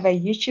I have a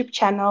YouTube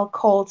channel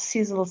called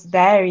Sizzles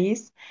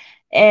Diaries.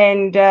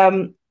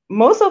 And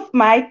most of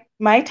my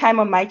time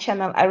on my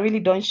channel, I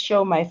really don't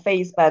show my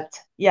face, but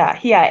yeah,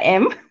 here I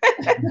am.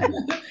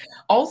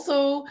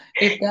 Also,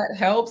 if that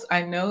helps,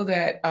 I know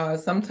that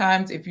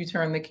sometimes if you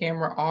turn the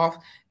camera off,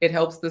 it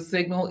helps the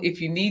signal.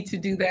 If you need to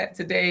do that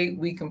today,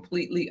 we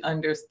completely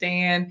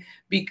understand,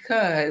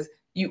 because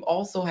you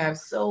also have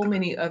so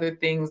many other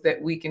things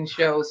that we can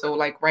show. So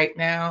like right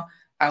now,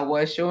 I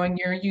was showing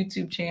your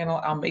YouTube channel.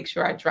 I'll make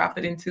sure I drop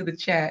it into the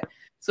chat.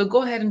 So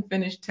go ahead and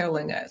finish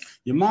telling us.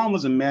 Your mom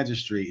was a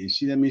magistrate, and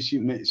she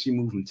she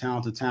moved from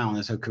town to town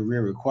as her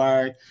career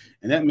required,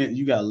 and that meant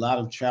you got a lot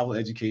of travel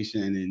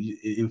education, and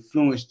it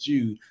influenced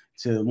you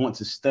to want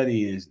to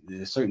study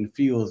in certain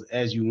fields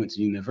as you went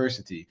to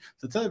university.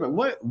 So tell me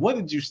about what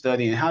did you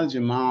study, and how did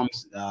your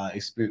mom's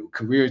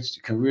career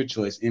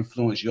choice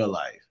influence your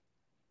life?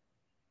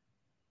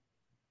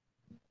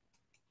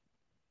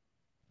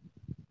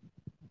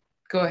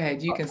 Go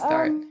ahead, you can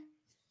start.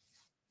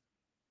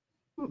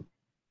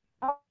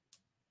 I was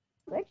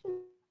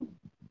actually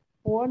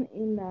born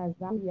in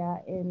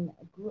Zambia and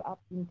grew up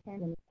in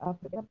Tanzania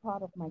for the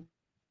part of my.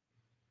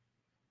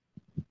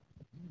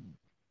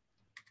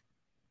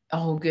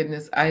 Oh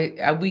goodness,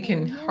 we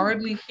can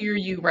hardly hear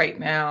you right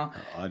now.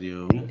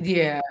 Audio.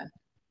 Yeah,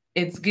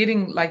 it's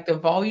getting like the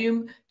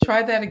volume.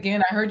 Try that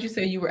again. I heard you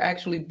say you were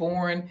actually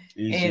born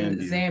in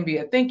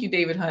Zambia. Thank you,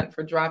 David Hunt,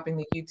 for dropping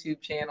the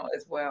YouTube channel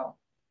as well.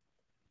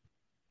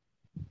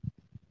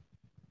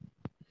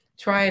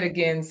 Try it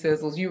again,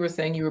 Sizzles. You were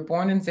saying you were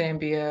born in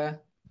Zambia.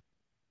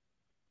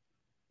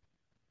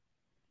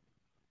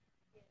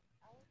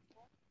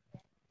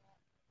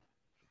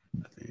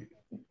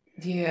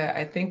 Yeah,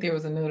 I think there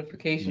was a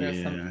notification or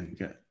something.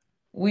 Yeah.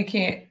 We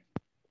can't.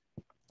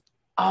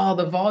 Oh,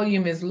 the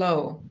volume is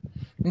low.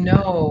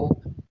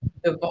 No,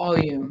 the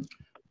volume.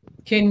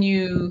 Can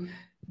you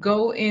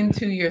go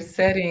into your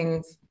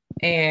settings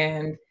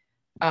and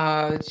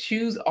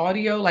choose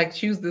audio, like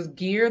choose this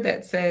gear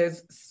that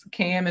says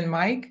cam and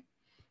mic,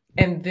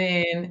 and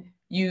then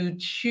you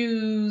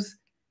choose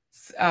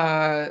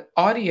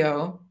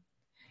audio,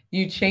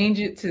 you change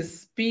it to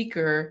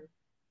speaker,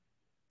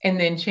 and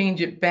then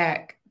change it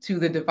back to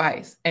the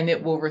device, and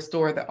it will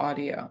restore the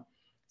audio.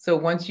 So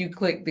once you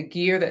click the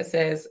gear that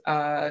says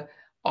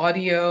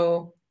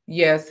audio,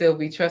 yeah,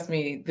 Sylvie, trust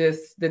me,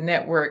 the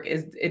network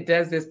it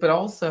does this, but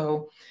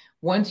also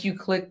once you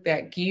click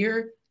that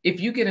gear, if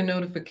you get a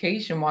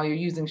notification while you're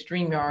using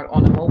StreamYard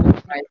on a mobile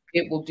device,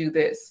 it will do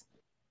this.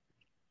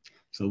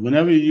 So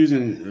whenever you're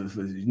using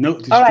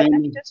Note to All right, stream,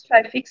 let me just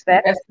try to fix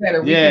that. That's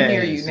better. We can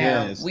hear you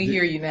now. Yes. We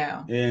hear you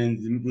now.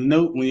 And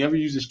Note, whenever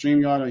you use the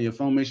StreamYard on your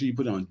phone, make sure you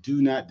put it on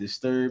Do Not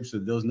Disturb, so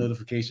those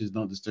notifications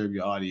don't disturb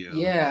your audio.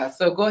 Yeah.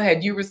 So go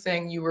ahead. You were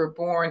saying you were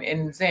born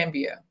in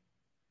Zambia.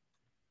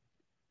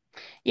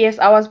 Yes,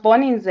 I was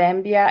born in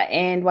Zambia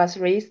and was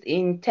raised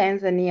in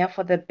Tanzania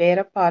for the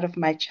better part of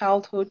my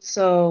childhood.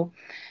 So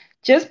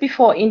just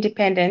before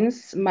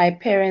independence, my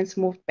parents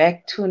moved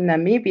back to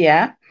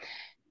Namibia.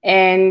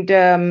 And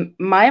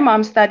my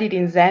mom studied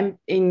in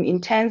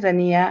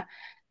Tanzania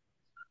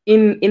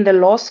in the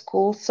law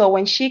school. So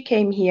when she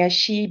came here,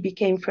 she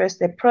became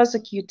first a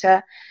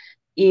prosecutor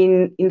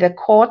in the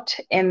court,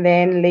 and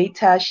then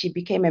later she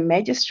became a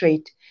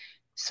magistrate.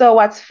 So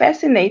what's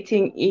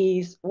fascinating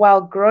is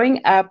while growing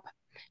up,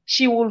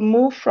 she will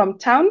move from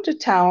town to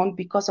town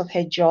because of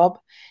her job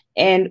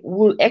and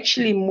will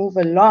actually move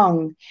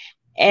along.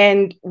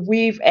 And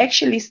we've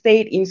actually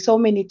stayed in so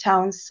many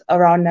towns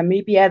around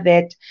Namibia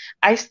that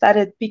I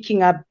started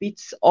picking up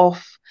bits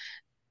of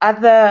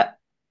other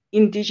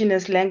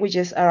indigenous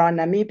languages around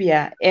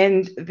Namibia.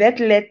 And that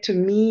led to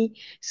me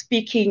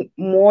speaking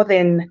more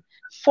than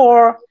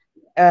 4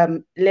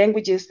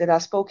 languages that are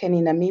spoken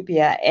in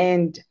Namibia.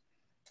 And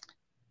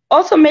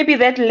also maybe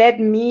that led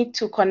me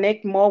to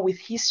connect more with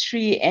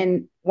history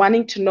and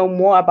wanting to know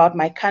more about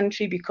my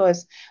country,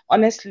 because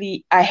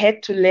honestly, I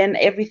had to learn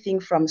everything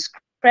from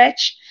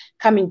scratch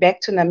coming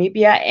back to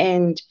Namibia.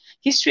 And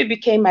history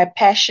became my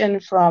passion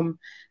from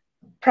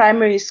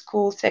primary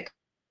school,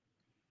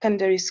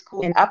 secondary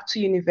school, and up to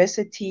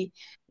university,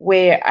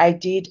 where I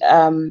did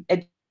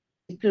a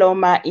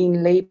diploma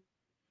in labor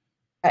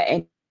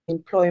and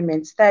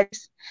employment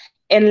studies.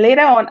 And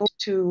later on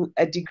to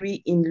a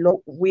degree in law,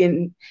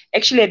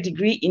 actually a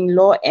degree in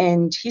law,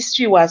 and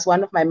history was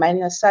one of my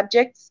minor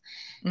subjects.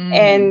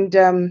 And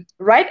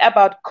right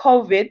about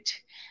COVID,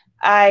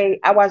 I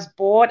was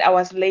bored. I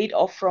was laid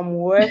off from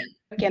work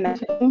and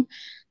at home.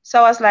 So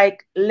I was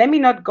like, let me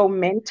not go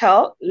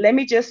mental. Let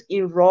me just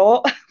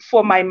enroll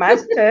for my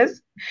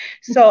master's.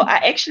 So I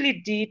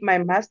actually did my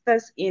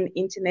master's in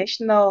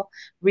international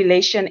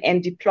relation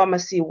and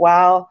diplomacy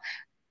while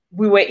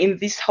we were in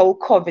this whole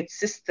COVID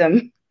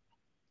system.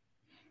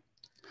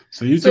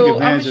 So you took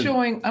advantage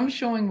I'm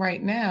showing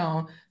right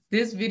now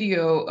this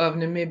video of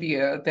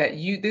Namibia that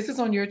this is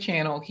on your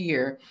channel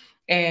here.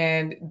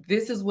 And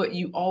this is what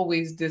you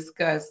always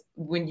discuss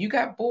when you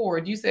got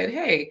bored. You said,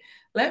 hey,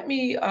 let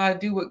me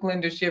do what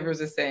Glenda Shivers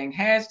is saying,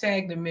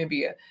 hashtag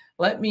Namibia.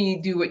 Let me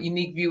do what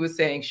Unique View is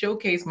saying,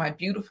 showcase my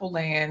beautiful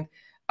land,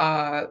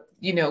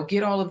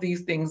 get all of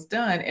these things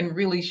done and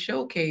really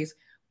showcase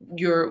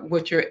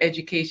what your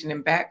education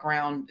and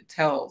background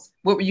tells.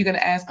 What were you going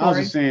to ask, Corey? I was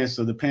just saying,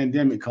 so the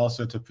pandemic caused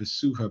her to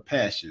pursue her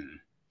passion,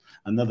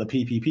 another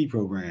PPP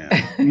program.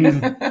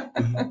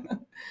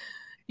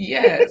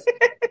 Yes.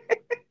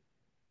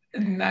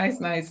 Nice.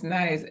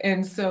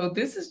 And so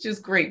this is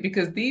just great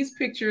because these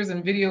pictures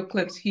and video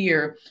clips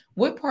here,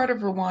 what part of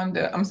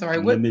Rwanda, I'm sorry,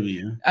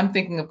 Namibia. I'm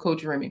thinking of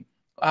Coach Remy.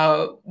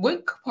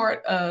 What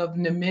part of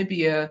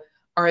Namibia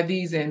are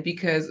these in?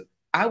 Because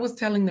I was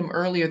telling them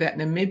earlier that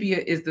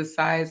Namibia is the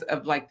size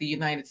of like the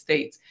United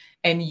States,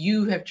 and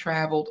you have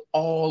traveled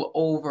all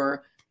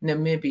over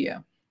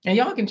Namibia. And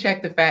y'all can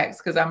check the facts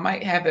because I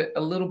might have it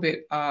a little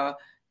bit,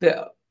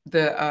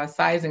 the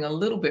sizing a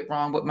little bit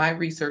wrong, but my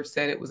research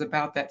said it was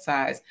about that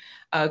size.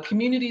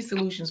 Community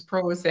Solutions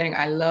Pro is saying,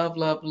 I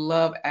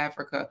love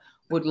Africa.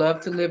 Would love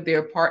to live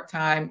there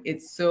part-time.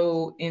 It's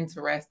so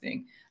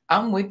interesting.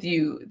 I'm with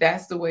you.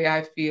 That's the way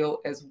I feel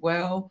as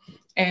well.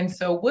 And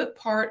so what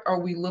part are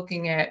we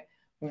looking at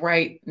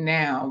right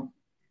now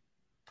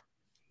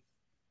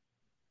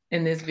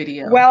in this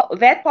video? Well,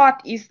 that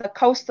part is the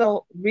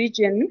coastal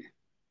region.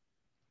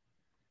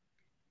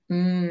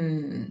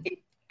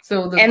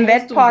 So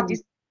that part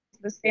is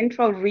the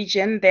central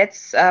region.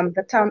 That's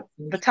the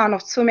town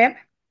of Tsumeb.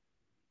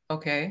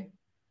 Okay.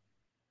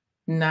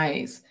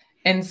 Nice.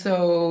 And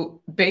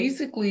so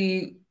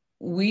basically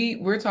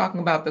we're talking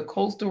about the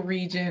coastal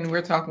region.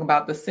 We're talking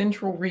about the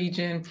central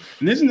region.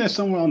 And isn't there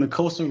somewhere on the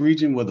coastal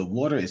region where the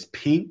water is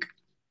pink?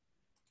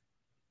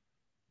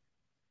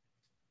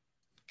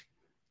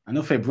 I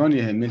know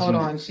Febronia had mentioned. Hold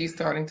on, she's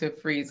starting to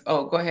freeze.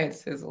 Oh, go ahead,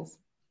 Sizzles.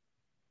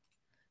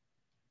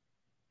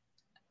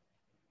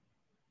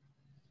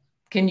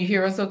 Can you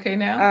hear us okay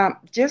now?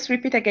 Just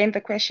repeat again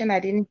the question. I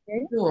didn't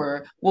hear.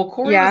 Sure. Well,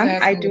 Corey was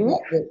asking I do.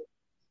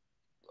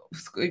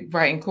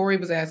 Right, and Corey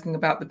was asking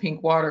about the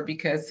pink water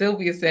because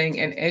Sylvia's saying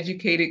an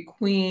educated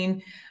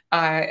queen.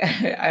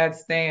 I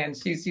stand.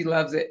 She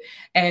loves it.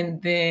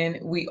 And then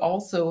we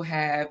also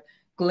have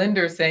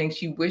Glenda saying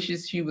she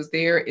wishes she was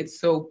there.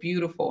 It's so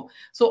beautiful.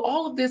 So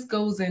all of this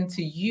goes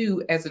into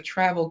you as a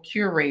travel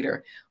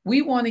curator.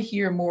 We want to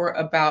hear more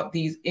about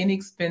these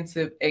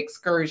inexpensive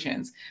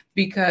excursions,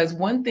 because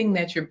one thing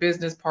that your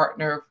business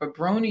partner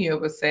Febronia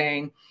was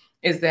saying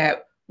is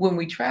that when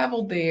we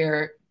travel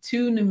there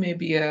to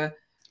Namibia,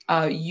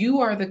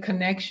 you are the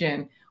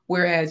connection,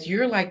 whereas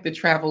you're like the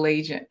travel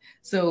agent.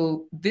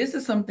 So this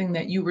is something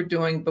that you were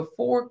doing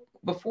before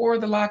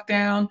the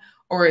lockdown,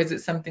 or is it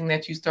something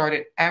that you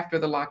started after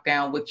the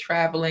lockdown with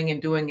traveling and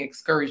doing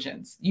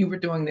excursions? You were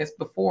doing this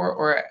before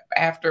or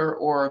after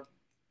or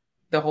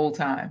the whole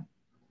time?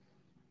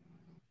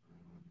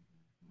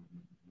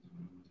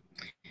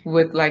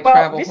 With like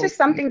travel. This is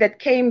something that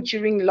came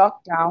during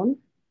lockdown.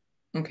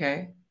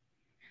 Okay.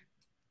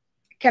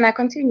 Can I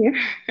continue?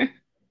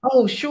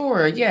 Oh,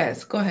 sure.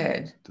 Yes, go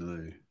ahead.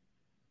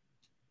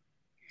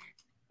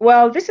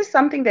 Well, this is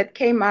something that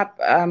came up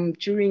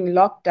during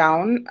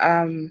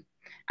lockdown.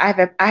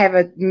 I have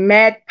a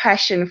mad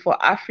passion for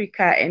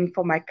Africa and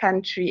for my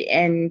country,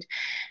 and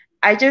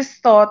I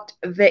just thought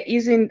there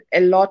isn't a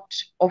lot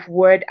of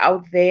word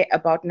out there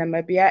about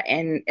Namibia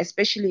and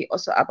especially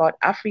also about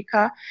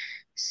Africa.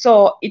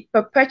 So it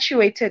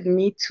perpetuated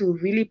me to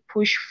really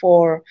push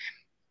for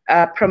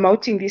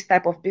promoting this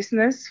type of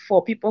business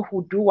for people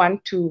who do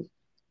want to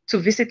to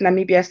visit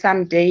Namibia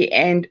someday,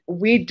 and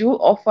we do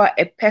offer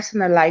a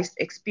personalized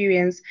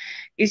experience.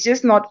 It's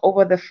just not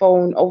over the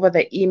phone, over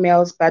the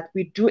emails, but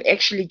we do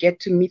actually get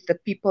to meet the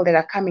people that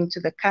are coming to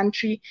the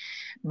country.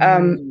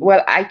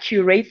 Well, I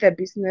curate the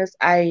business.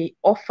 I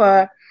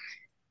offer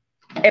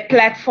a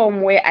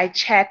platform where I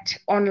chat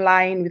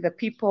online with the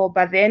people,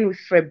 but then with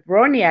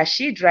Febronia,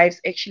 she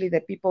drives actually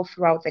the people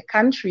throughout the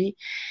country,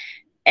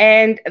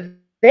 and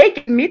they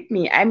can meet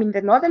me. I'm in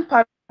the northern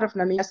part of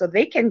Namibia, so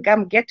they can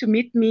come get to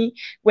meet me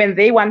when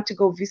they want to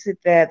go visit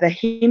the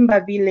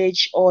Himba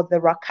village or the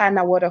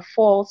Rakana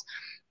waterfalls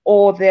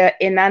or the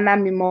Enana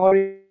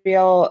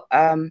Memorial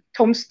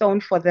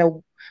tombstone for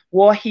the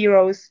war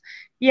heroes.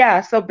 Yeah,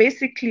 so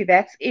basically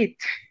that's it.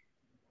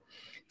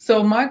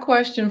 So my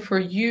question for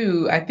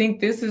you, I think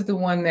this is the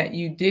one that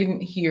you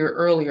didn't hear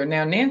earlier.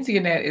 Now, Nancy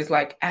Annette is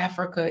like,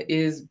 Africa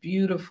is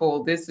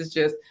beautiful. This is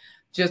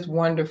just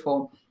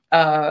wonderful.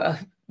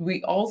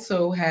 We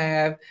also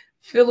have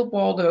Philip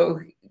Waldo.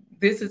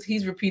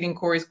 He's repeating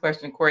Corey's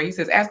question. Corey, he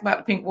says, ask about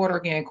the pink water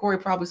again. Corey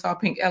probably saw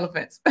pink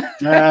elephants.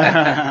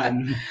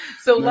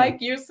 So like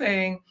you're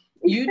saying,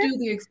 you do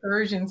the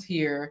excursions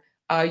here.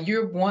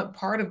 You're one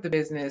part of the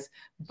business,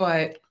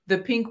 but the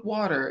pink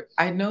water,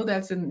 I know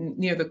that's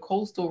near the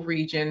coastal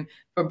region.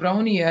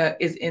 Febronia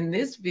is in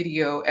this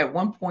video. At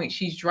one point,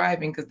 she's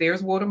driving because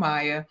there's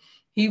Watermaya.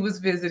 He was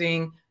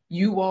visiting.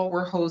 You all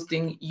were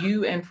hosting.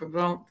 You and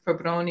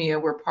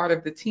Febronia were part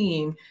of the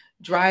team,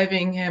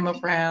 driving him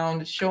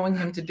around, showing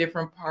him to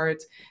different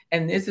parts.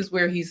 And this is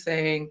where he's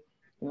saying,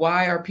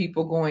 why are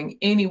people going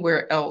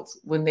anywhere else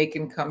when they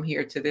can come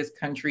here to this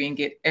country and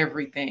get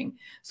everything?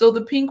 So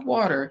the pink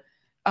water,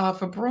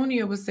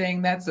 Febronia was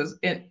saying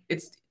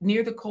it's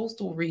near the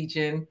coastal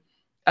region.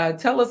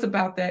 Tell us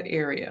about that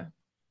area.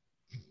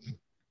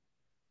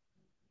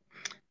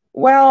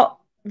 Well,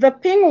 the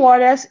pink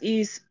waters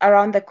is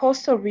around the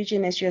coastal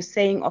region, as you're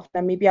saying, of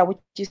Namibia, which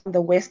is on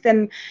the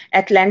western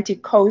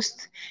Atlantic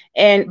coast.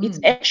 And it's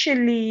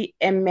actually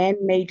a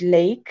man-made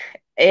lake.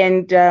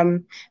 And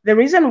the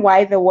reason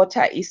why the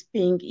water is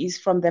pink is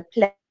from the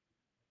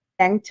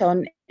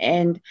plankton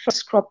and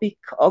microscopic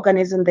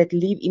organisms that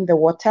live in the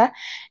water.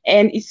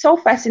 And it's so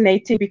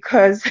fascinating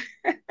because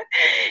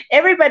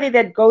everybody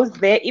that goes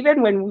there,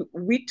 even when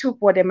we took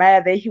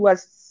Watermaya there, he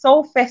was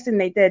so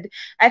fascinated.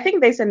 I think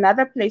there's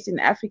another place in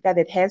Africa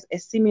that has a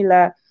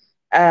similar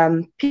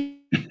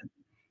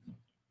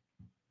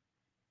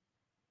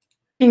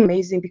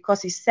amazing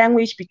because it's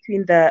sandwiched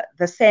between the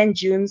sand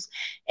dunes,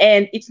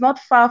 and it's not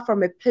far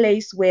from a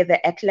place where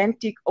the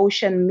Atlantic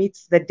Ocean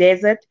meets the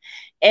desert.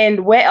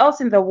 And where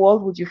else in the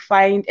world would you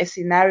find a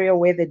scenario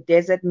where the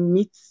desert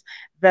meets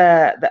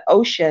the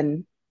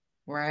ocean?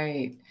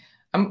 Right.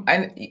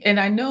 And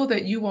I know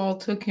that you all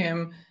took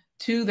him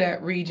to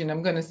that region.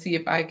 I'm going to see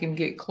if I can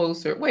get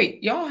closer. Wait,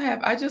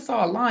 I just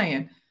saw a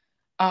lion.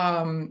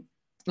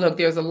 Look,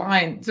 there's a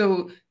lion.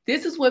 So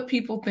this is what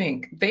people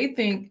think. They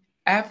think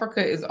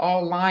Africa is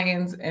all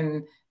lions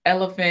and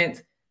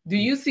elephants. Do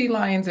you see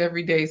lions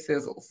every day,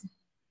 Sizzles?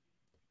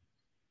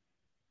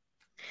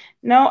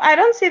 No, I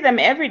don't see them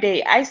every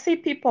day. I see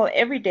people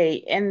every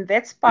day. And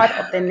that's part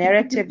of the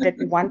narrative that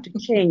we want to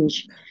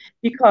change.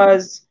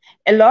 Because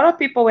a lot of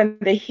people, when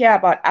they hear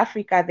about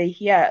Africa, they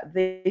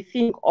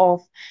think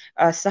of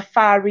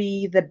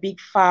safari, the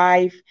big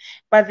five.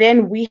 But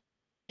then we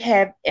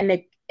have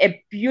a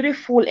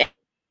beautiful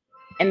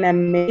and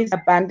amazing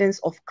abundance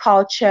of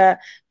culture.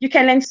 You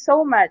can learn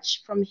so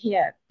much from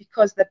here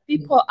because the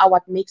people are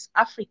what makes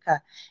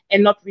Africa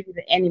and not really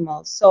the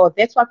animals. So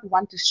that's what we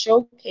want to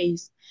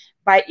showcase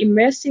by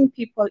immersing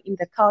people in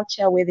the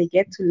culture, where they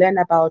get to learn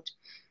about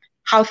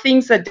how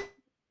things are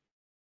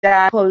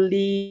done,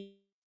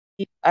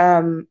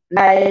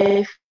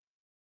 life.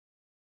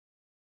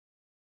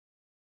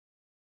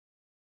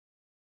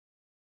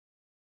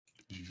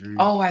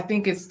 Oh, I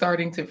think it's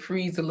starting to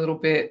freeze a little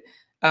bit.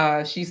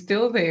 She's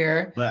still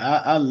there. But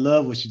I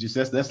love what she just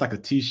said. That's like a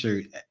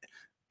t-shirt.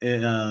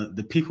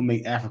 The people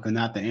make Africa,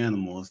 not the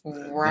animals.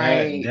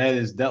 Right.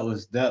 That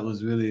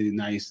was really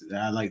nice.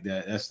 I like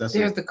that.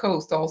 There's the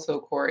coast also,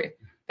 Corey.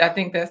 I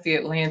think that's the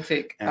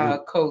Atlantic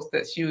coast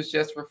that she was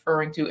just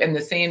referring to, and the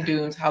sand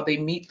dunes, how they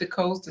meet the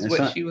coast is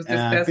what she was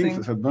discussing. I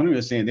think Febronia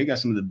was saying they got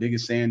some of the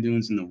biggest sand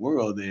dunes in the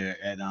world there,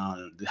 at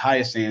the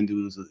highest sand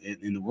dunes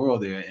in the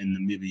world there in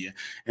Namibia.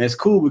 And it's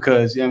cool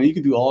because you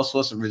can do all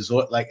sorts of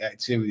resort-like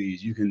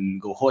activities. You can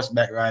go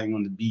horseback riding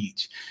on the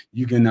beach.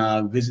 You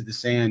can visit the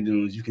sand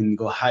dunes. You can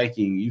go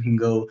hiking. You can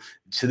go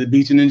to the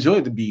beach and enjoy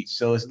the beach.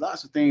 So it's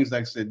lots of things.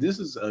 Like I said, this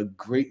is a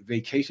great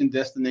vacation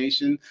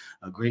destination,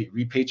 a great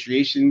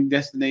repatriation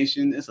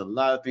destination. There's a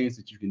lot of things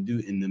that you can do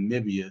in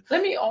Namibia.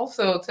 Let me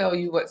also tell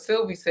you what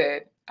Sylvie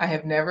said. I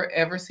have never,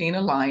 ever seen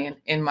a lion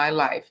in my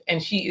life.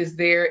 And she is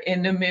there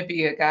in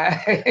Namibia,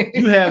 guys.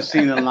 You have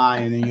seen a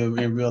lion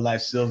in real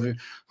life, Sylvie.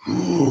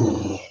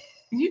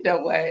 You know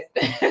what?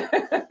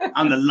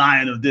 I'm the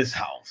lion of this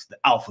house, the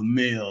alpha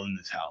male in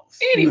this house.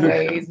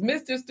 Anyways,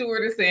 Mr.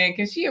 Stewart is saying,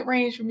 can she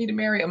arrange for me to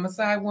marry a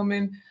Maasai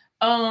woman?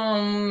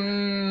 I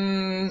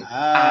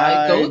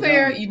go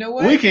there. You know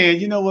what? We can.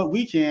 You know what?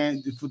 We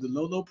can for the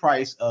low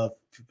price of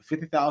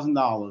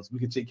 $50,000. We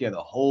can take care of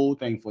the whole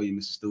thing for you,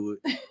 Mr. Stewart.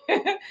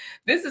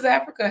 This is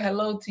Africa.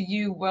 Hello to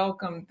you.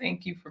 Welcome.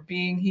 Thank you for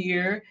being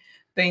here.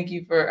 Thank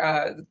you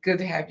for good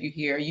to have you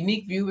here.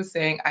 Unique View is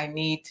saying, I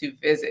need to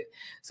visit.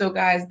 So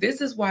guys,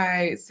 this is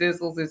why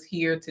Sizzles is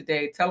here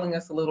today, telling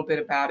us a little bit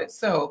about it.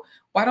 So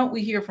why don't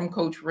we hear from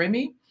Coach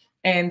Remy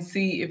and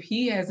see if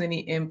he has any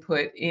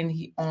input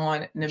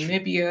on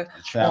Namibia,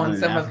 on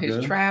some of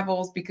his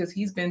travels, because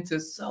he's been to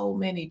so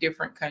many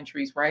different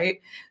countries,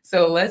 right?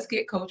 So let's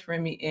get Coach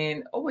Remy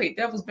in. Oh wait,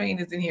 Devil's Bane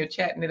is in here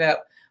chatting it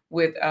up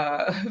with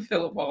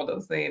Philip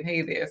Waldo saying,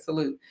 hey there,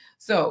 salute.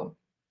 So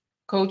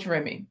Coach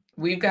Remy,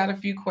 we've got a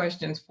few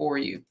questions for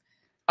you.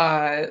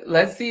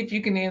 Let's see if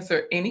you can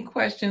answer any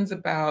questions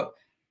about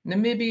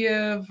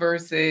Namibia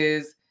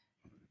versus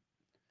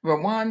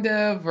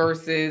Rwanda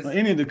versus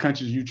any of the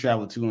countries you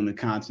travel to on the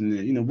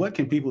continent. You know, what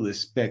can people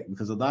expect?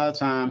 Because a lot of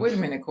times. Wait a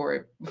minute,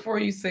 Corey. Before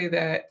you say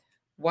that,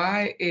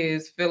 why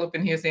is Philip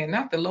in here saying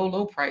not the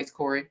low price,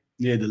 Corey?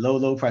 Yeah, the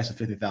low price of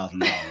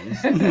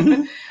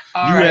 $50,000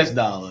 US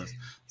dollars.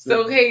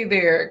 So hey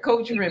there,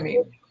 Coach Remy.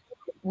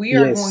 We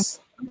are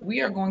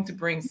going to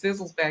bring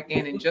Sizzles back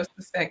in just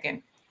a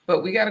second,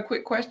 but we got a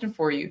quick question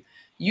for you.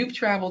 You've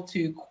traveled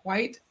to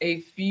quite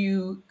a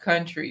few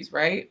countries,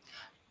 right?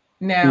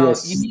 Now,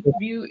 Unique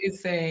View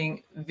is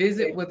saying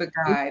visit with a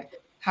guide.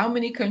 How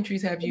many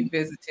countries have you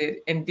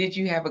visited, and did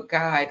you have a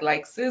guide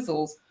like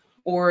Sizzles,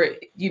 or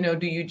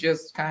do you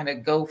just kind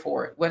of go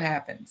for it? What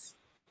happens?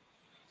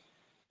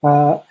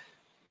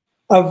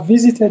 I've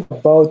visited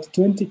about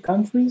 20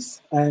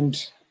 countries, and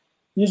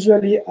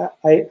usually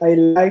I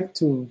like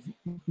to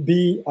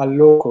be a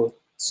local.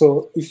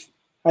 So if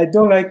I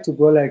don't like to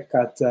go like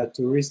at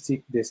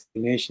touristic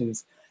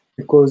destinations,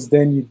 because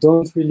then you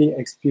don't really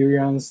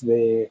experience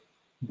the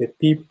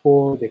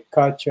people, the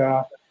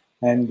culture,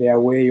 and their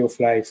way of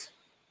life.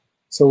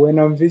 So when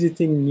I'm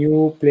visiting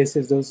new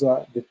places, those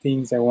are the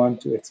things I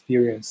want to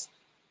experience.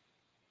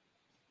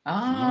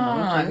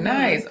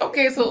 Nice.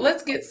 Okay, so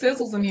let's get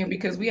Sizzles in here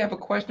because we have a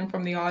question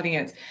from the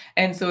audience.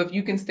 And so if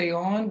you can stay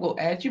on, we'll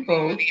add you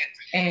both.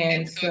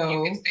 And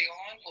so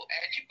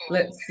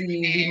let's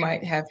see, we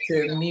might have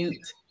to mute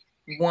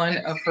one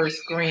of her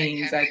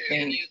screens, I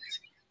think.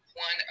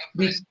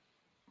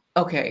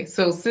 Okay,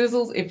 so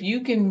Sizzles, if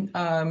you can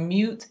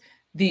mute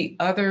the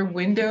other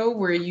window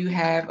where you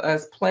have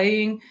us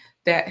playing,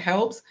 that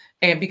helps.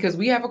 And because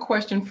we have a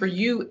question for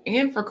you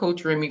and for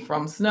Coach Remy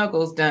from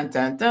Snuggles. Dun,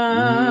 dun,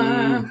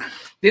 dun.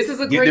 This is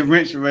Get the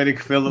wrench ready,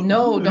 Philip.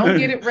 No, don't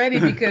get it ready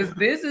because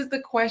this is the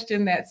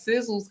question that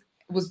Sizzles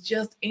was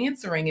just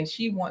answering and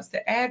she wants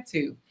to add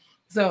to.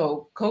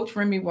 So Coach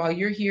Remy, while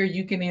you're here,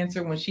 you can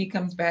answer. When she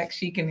comes back,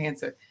 she can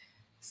answer.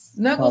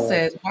 Snuggle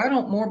says, why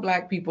don't more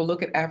Black people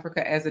look at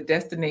Africa as a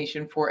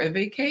destination for a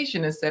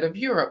vacation instead of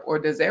Europe? Or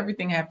does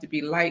everything have to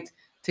be light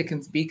to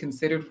be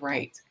considered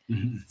right?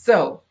 Mm-hmm.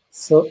 So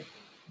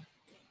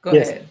go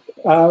ahead.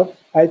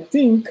 I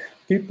think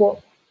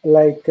people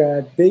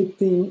they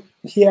think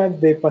here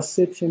the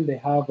perception they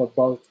have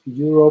about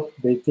Europe,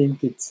 they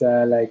think it's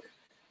like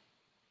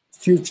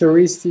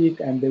futuristic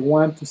and they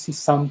want to see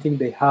something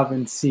they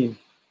haven't seen.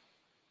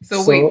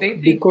 So wait, they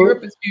think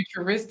Europe is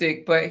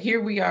futuristic, but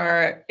here we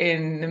are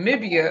in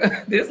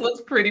Namibia. This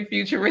looks pretty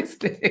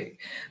futuristic.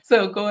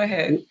 So go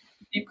ahead,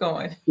 keep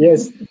going.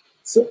 Yes.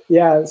 So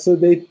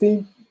they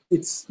think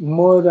it's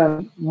more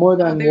than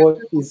what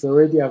is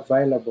already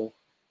available.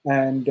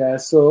 And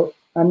so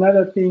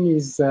another thing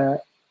is,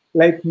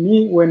 like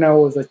me, when I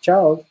was a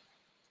child,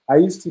 I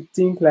used to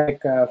think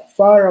like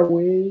far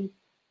away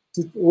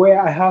to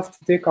where I have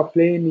to take a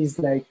plane is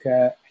like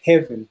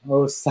heaven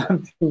or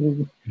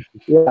something.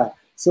 Yeah.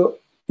 So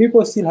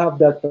people still have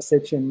that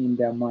perception in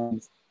their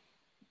minds.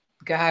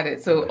 Got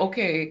it. So,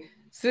 okay,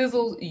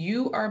 Sizzles,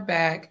 you are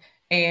back.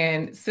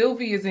 And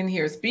Sylvie is in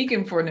here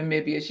speaking for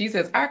Namibia. She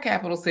says, our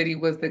capital city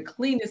was the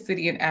cleanest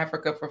city in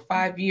Africa for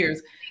 5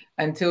 years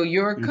until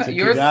your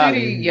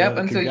city,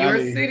 until your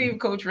city,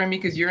 Coach Remy,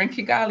 because you're in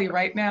Kigali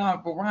right now in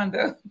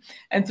Rwanda,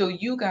 until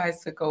you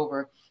guys took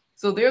over.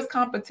 So there's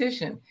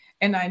competition.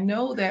 And I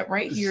know that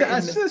right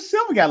here.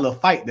 Sylvie got a little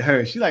fight to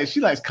her. She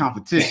likes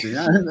competition. She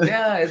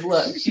does.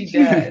 Look, she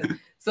does.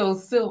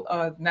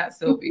 So, not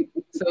Sylvie.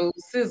 So,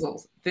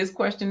 Sizzles, this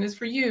question is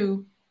for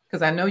you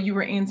because I know you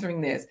were answering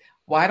this.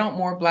 Why don't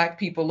more Black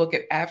people look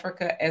at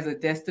Africa as a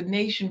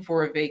destination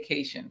for a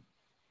vacation?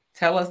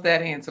 Tell us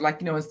that answer,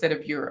 instead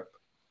of Europe.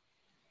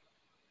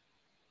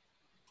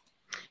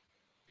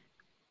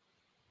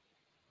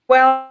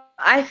 Well,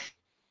 I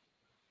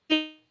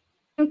think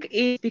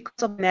it's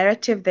because of the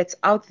narrative that's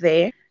out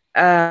there.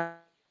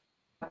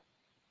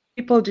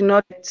 People do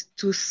not get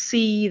to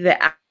see the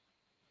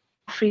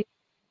Africa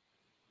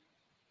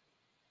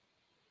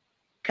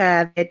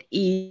that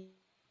is.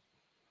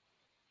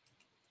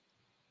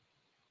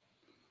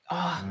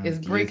 It's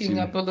breaking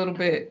up a little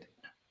bit.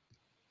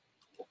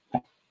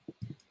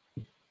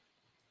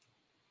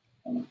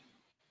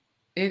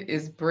 It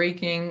is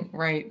breaking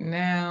right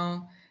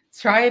now.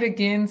 Try it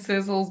again,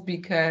 Sizzles,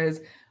 because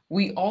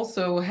We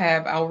also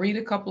have, I'll read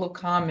a couple of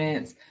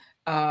comments.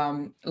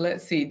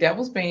 Let's see.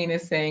 Devil's Bane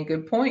is saying,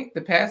 good point. The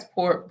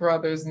Passport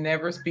Brothers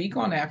never speak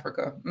on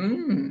Africa.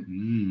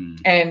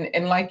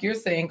 And like you're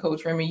saying,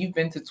 Coach Remy, you've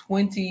been to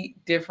 20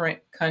 different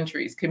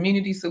countries.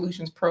 Community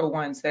Solutions Pro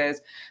One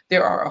says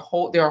there are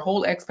whole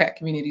expat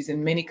communities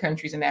in many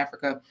countries in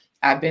Africa.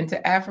 I've been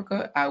to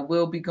Africa. I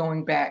will be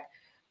going back.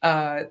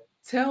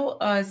 Tell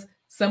us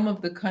some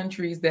of the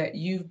countries that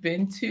you've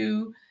been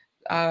to,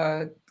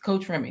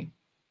 Coach Remy.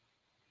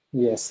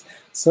 Yes.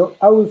 So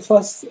I will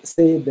first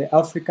say the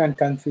African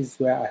countries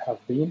where I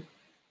have been.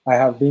 I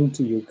have been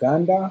to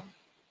Uganda,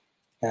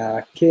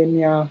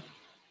 Kenya,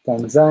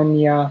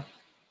 Tanzania,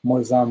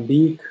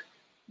 Mozambique,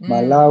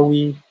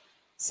 Malawi,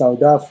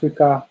 South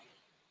Africa,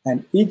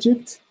 and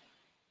Egypt.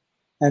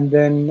 And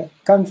then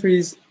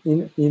countries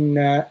in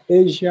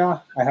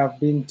Asia, I have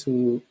been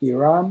to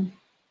Iran,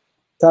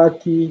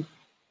 Turkey,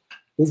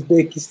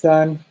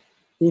 Uzbekistan,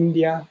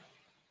 India.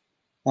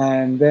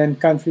 And then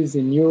countries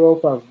in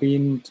Europe, I've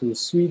been to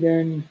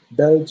Sweden,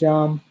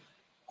 Belgium,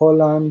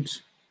 Holland,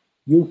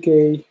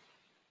 UK,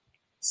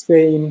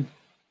 Spain.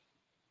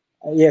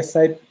 Yes,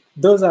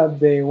 those are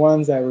the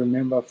ones I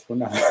remember for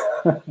now.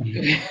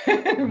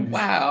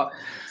 Wow.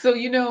 So,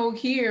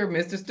 here,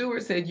 Mr.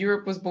 Stewart said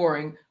Europe was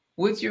boring.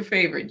 What's your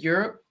favorite?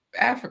 Europe,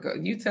 Africa?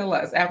 You tell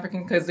us.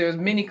 African, because there's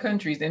many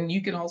countries, and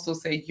you can also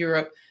say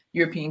Europe,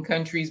 European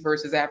countries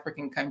versus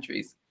African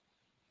countries.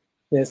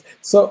 Yes.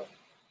 So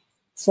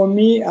for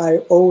me, I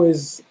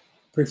always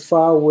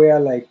prefer where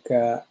my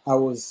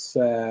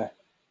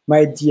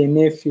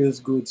DNA feels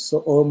good,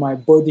 or my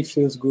body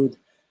feels good.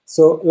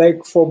 So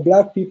like for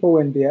Black people,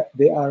 when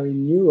they are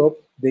in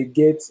Europe, they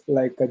get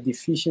like a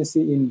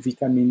deficiency in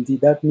vitamin D.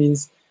 That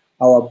means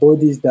our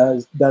bodies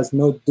does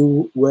not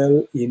do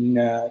well in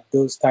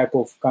those type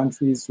of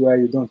countries where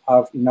you don't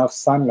have enough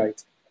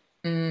sunlight.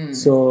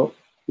 So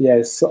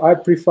yes, so I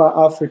prefer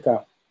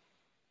Africa.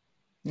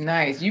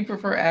 Nice. You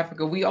prefer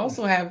Africa. We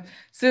also have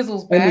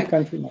Sizzles back.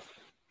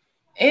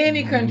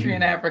 Any country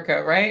in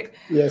Africa, right?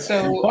 Yes.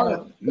 So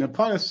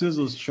part of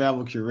Sizzles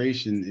travel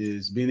curation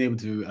is being able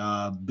to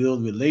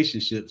build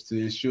relationships to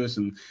ensure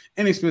some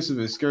inexpensive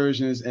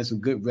excursions and some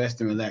good rest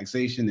and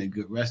relaxation and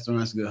good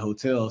restaurants, good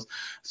hotels.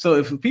 So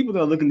if people that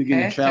are looking to get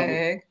into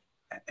travel,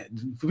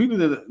 for people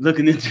that are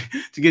looking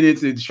to get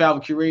into the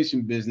travel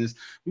curation business,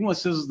 we want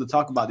Sizzles to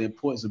talk about the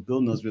importance of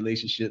building those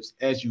relationships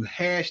as you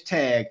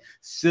hashtag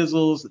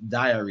Sizzles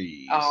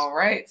Diaries. All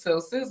right. So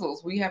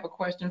Sizzles, we have a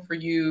question for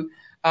you.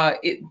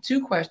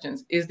 Two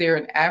questions. Is there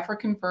an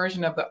African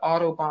version of the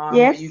Autobahn?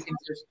 Yes. Where you can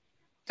just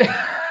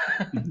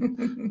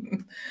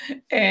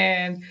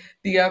and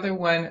the other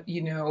one,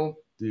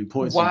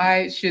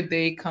 why should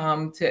they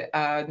come to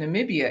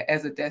Namibia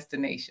as a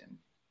destination?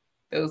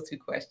 Those two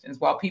questions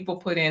while people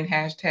put in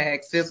hashtag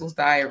Sizzles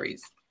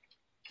Diaries.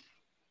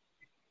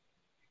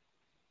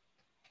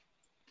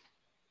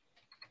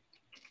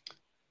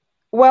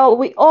 Well,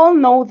 we all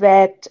know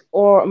that,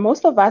 or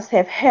most of us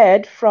have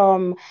heard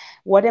from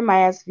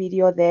Wodemaya's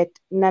video, that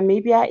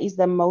Namibia is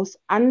the most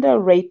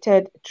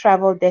underrated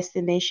travel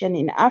destination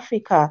in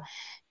Africa.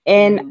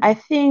 And I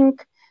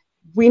think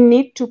we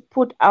need to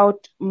put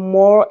out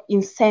more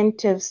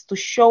incentives to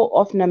show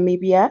off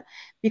Namibia,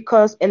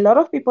 because a lot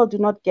of people do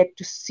not get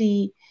to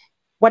see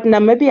what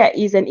Namibia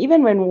is. And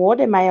even when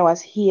Wodemaya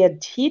was here,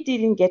 he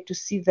didn't get to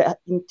see the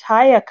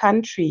entire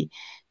country.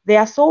 There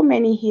are so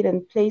many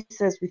hidden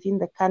places within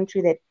the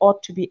country that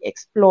ought to be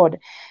explored.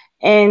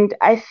 And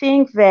I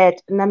think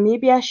that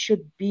Namibia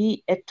should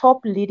be a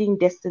top leading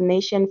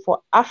destination for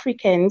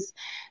Africans,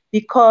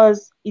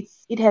 because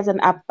it has an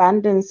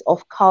abundance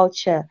of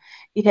culture.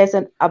 It has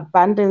an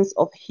abundance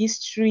of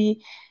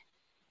history,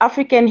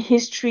 African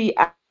history,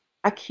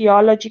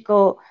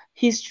 archaeological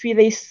history.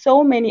 There's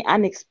so many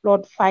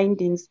unexplored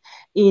findings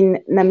in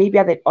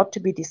Namibia that ought to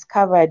be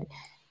discovered.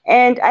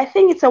 And I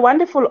think it's a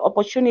wonderful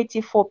opportunity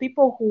for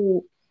people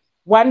who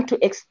want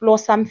to explore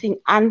something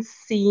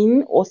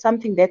unseen or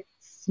something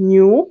that's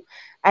new.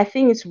 I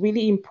think it's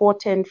really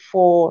important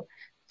for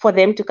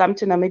them to come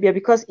to Namibia,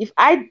 because if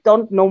I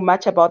don't know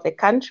much about the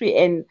country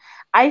and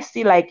I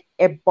see like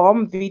a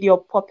bomb video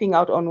popping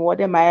out on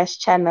Wodemaya's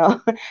channel,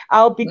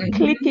 I'll be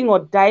clicking or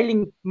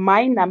dialing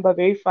my number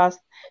very fast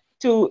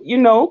to,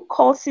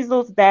 call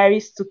Sizzles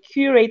Diaries to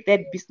curate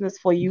that business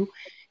for you,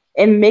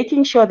 and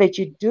making sure that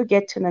you do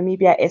get to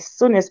Namibia as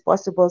soon as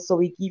possible, so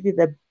we give you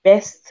the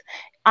best,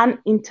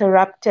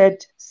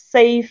 uninterrupted,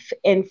 safe,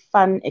 and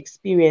fun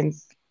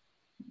experience.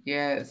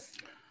 Yes.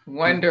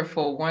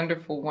 Wonderful,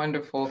 wonderful,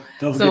 wonderful.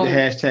 Don't forget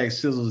the hashtag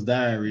Sizzles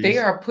Diaries. They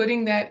are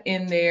putting that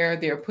in there.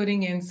 They're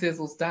putting in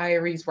Sizzles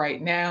Diaries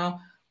right now.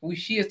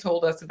 She has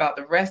told us about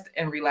the rest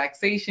and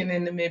relaxation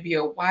in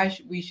Namibia, why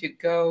we should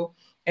go.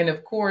 And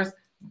of course,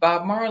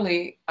 Bob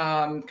Marley,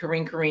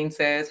 Kareen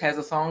says, has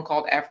a song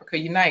called Africa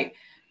Unite.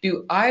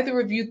 Do either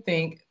of you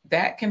think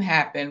that can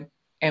happen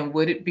And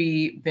would it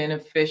be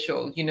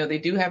beneficial? You know, they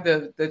do have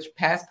the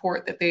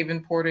passport that they've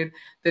imported,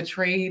 the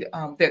trade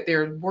that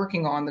they're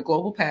working on, the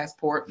global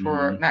passport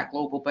for, not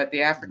global, but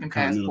the African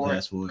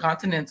passport,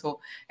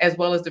 continental, as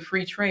well as the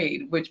free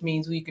trade, which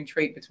means we can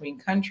trade between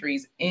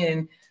countries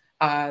in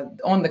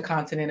on the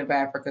continent of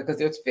Africa, because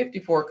there's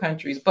 54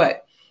 countries.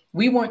 But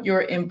we want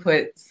your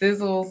input,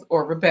 Sizzles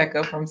or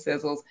Rebecca from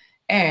Sizzles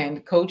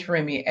and Coach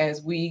Remy,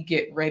 as we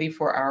get ready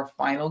for our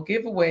final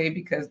giveaway,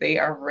 because they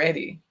are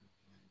ready.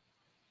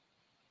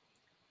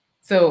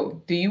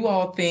 So do you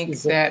all think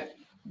that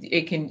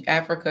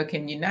Africa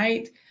can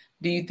unite?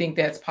 Do you think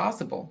that's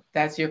possible?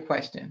 That's your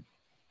question.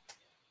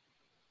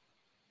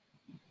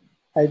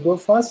 I go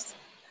first?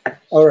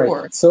 All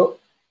right. So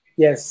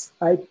yes,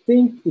 I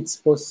think it's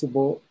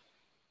possible,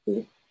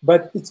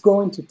 but it's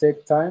going to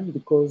take time,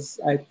 because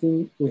I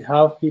think we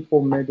have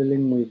people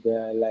meddling with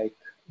like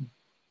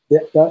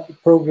the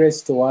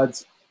progress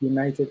towards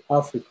United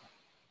Africa.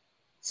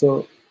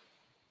 So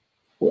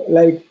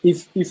like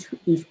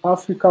if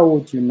Africa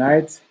would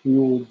unite, we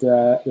would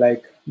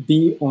like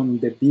be on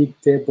the big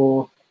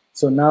table.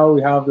 So now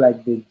we have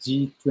like the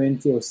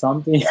G20 or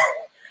something.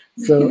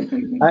 So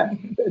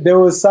there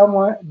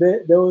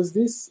was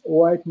this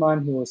white man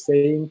who was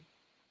saying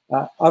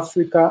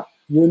Africa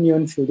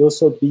Union should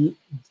also be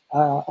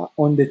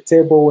on the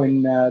table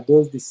when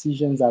those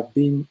decisions are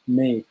being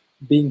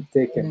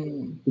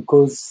taken,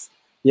 because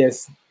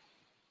yes,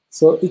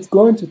 so it's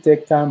going to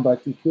take time,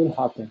 but it will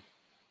happen.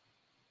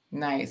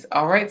 Nice.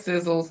 All right,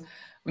 Sizzles.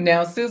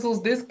 Now,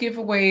 Sizzles, this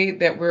giveaway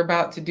that we're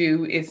about to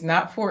do is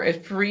not for a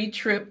free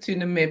trip to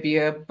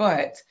Namibia,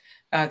 but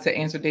to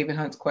answer David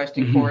Hunt's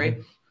question for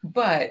it.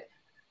 But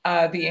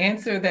the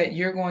answer that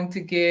you're going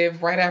to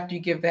give right after you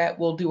give that,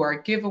 we'll do our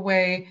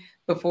giveaway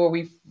before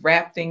we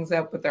wrap things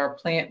up with our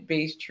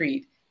plant-based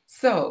treat.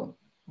 So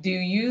do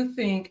you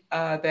think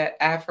that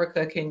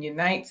Africa can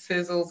unite,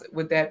 Sizzles?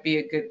 Would that be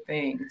a good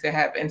thing to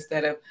have,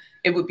 instead of,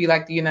 it would be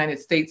like the United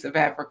States of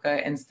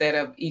Africa instead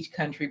of each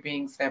country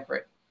being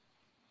separate?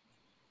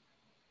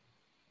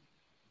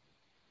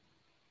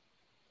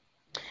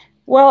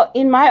 Well,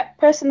 in my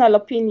personal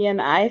opinion,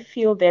 I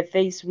feel that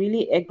there is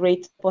really a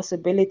great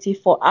possibility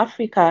for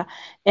Africa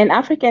and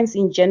Africans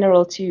in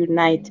general to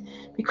unite,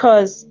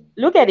 because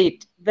look at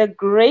it. The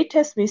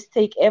greatest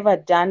mistake ever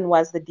done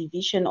was the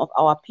division of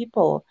our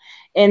people.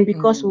 And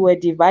because we were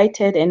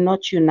divided and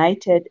not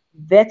united,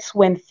 that's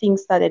when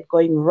things started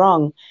going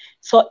wrong.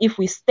 So if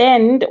we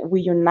stand, we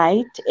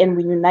unite, and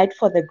we unite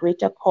for the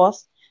greater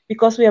cause,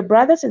 because we are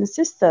brothers and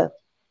sisters.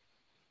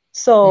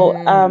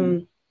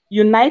 So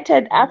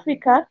united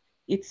Africa,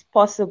 it's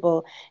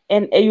possible.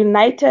 And a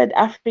united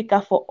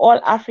Africa for all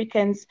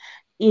Africans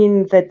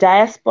in the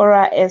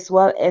diaspora as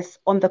well as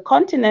on the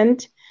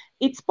continent,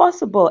 it's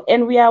possible.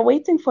 And we are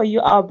waiting for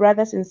you, our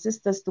brothers and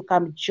sisters, to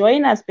come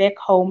join us back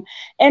home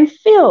and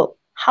feel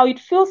how it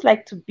feels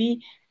like to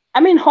be. I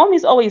mean, home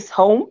is always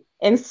home,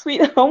 and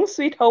sweet home,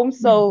 sweet home.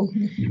 So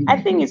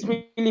I think it's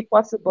really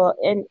possible.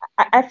 And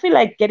I feel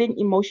like getting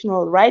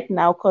emotional right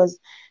now, because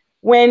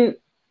when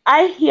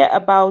I hear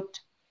about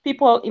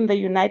people in the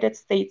United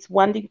States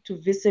wanting to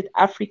visit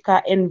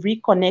Africa and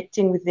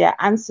reconnecting with their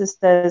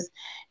ancestors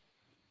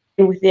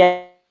and with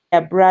their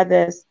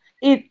brothers,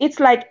 it's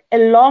like a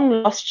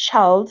long lost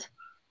child.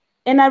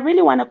 And I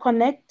really want to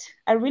connect.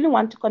 I really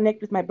want to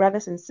connect with my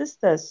brothers and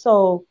sisters.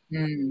 So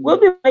we'll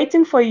be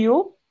waiting for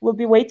you. We'll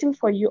be waiting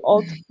for you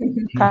all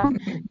to come,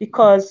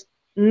 because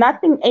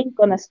nothing ain't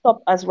going to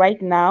stop us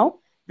right now.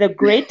 The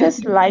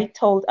greatest lie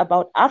told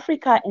about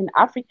Africa and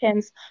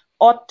Africans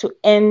ought to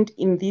end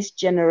in this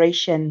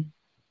generation.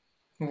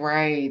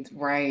 Right,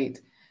 right.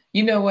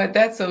 You know what?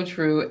 That's so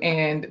true.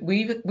 And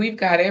we've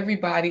got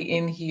everybody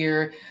in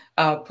here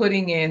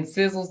putting in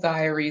Sizzles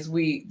Diaries.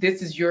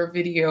 This is your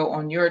video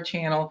on your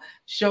channel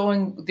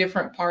showing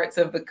different parts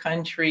of the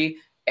country.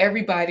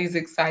 Everybody's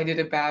excited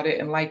about it.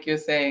 And like you're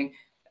saying,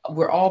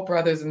 we're all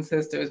brothers and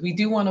sisters. We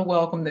do want to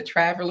welcome the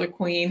Traveler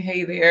Queen.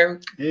 Hey there.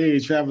 Hey,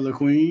 Traveler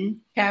Queen.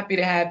 Happy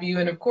to have you.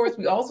 And of course,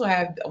 we also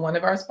have one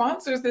of our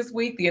sponsors this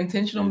week, the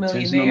Intentional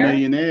Intentional Millionaire.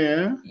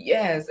 Millionaire.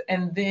 Yes.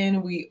 And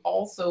then we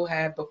also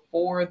have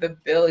Before the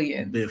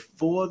Billions.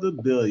 Before the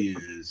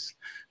Billions.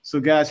 So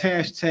guys,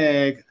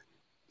 hashtag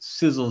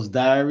Sizzles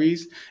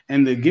Diaries.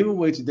 And the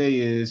giveaway today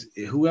is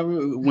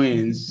whoever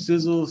wins,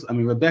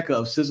 Rebecca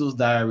of Sizzles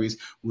Diaries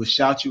will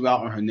shout you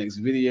out on her next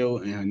video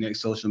and her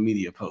next social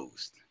media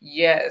post.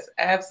 Yes,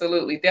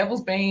 absolutely.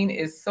 Devil's Bane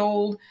is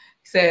sold.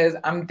 Says,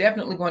 I'm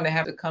definitely going to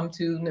have to come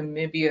to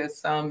Namibia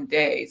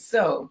someday.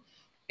 So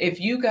if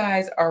you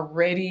guys are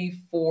ready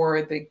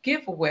for the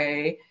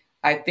giveaway,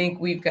 I think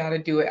we've got to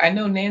do it. I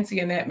know Nancy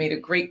Annette made a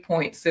great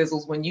point,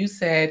 Sizzles, when you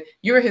said,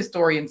 you're a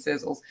historian,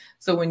 Sizzles.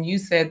 So when you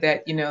said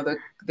that, you know,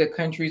 the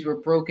countries were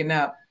broken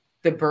up,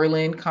 the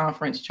Berlin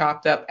Conference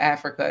chopped up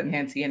Africa,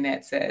 Nancy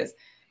Annette says.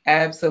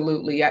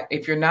 Absolutely.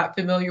 If you're not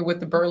familiar with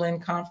the Berlin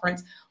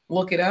Conference,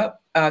 look it up.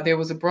 There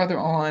was a brother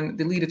on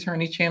the Lead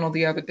Attorney channel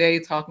the other day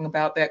talking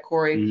about that,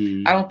 Corey.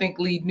 Mhm. I don't think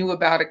Lead knew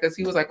about it because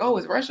he was like, oh,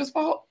 it's Russia's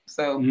fault.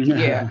 So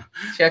yeah,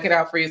 check it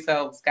out for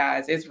yourselves,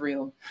 guys. It's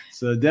real.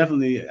 So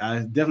definitely,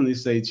 I definitely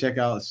say check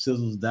out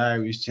Sizzles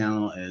Diaries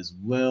channel as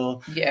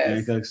well. Yes.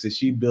 And because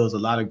she builds a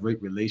lot of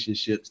great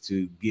relationships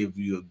to give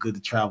you a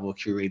good travel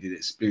curated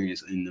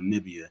experience in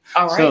Namibia.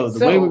 All right. So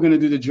the way we're going to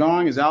do the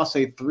drawing is I'll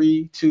say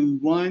 3, 2,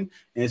 1,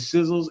 and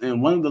Sizzles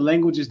in one of the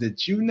languages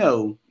that you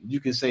know,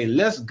 you can say,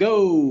 let's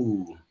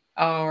go.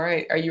 All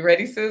right. Are you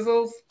ready,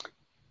 Sizzles?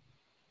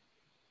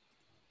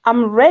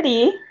 I'm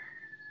ready.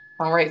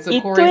 All right. So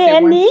Corey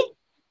said one.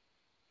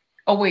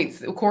 Oh, wait.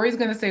 So Corey's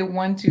going to say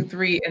 1, 2,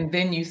 3, and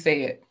then you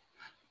say it.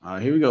 All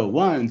right. Here we go.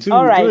 1, 2,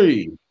 All right.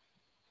 3.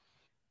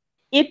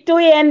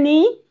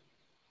 Ituyeni.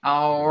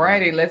 All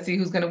righty, let's see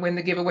who's going to win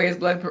the giveaway. Is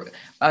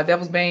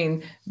Devil's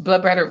Bane,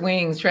 Blood Battered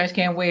Wings, Trash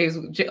Can Waves.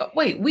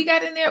 Wait, we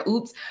got in there.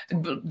 Oops,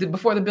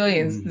 Before the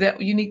Billions.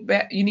 That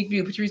unique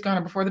view. Patrice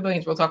Garner, Before the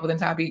Billions. We'll talk with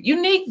Ntabi.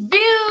 Unique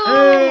View.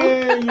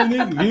 Hey,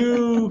 Unique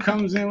View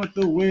comes in with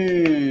the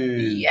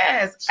win.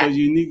 Yes. So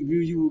Unique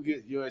View, you will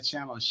get your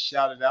channel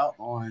shouted out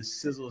on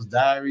Sizzles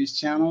Diaries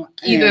channel.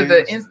 Either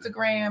the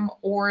Instagram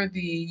or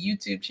the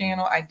YouTube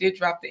channel. I did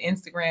drop the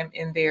Instagram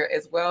in there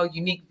as well.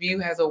 Unique View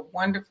has a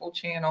wonderful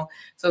channel.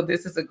 So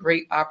this is a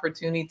great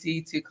opportunity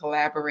to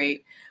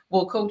collaborate.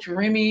 Well, Coach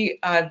Remy,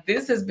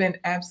 this has been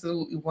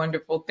absolutely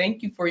wonderful.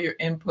 Thank you for your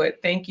input.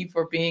 Thank you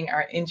for being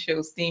our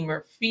in-show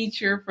steamer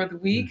feature for the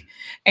week.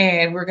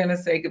 And we're going to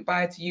say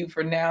goodbye to you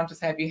for now.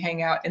 Just have you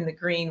hang out in the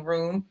green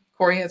room.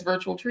 Corey has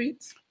virtual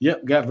treats.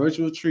 Yep, got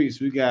virtual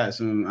treats. We got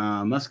some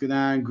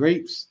muscadine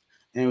grapes,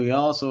 and we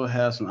also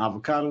have some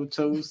avocado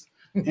toast.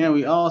 And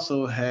we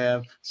also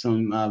have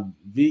some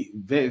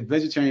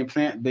vegetarian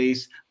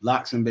plant-based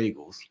lox and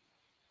bagels.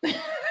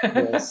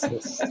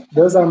 Yes.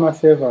 Those are my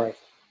favorite.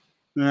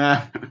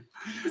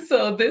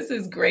 So this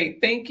is great.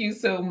 Thank you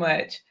so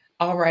much.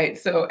 All right.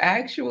 So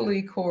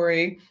actually,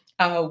 Corey,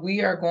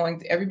 we are going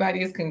to,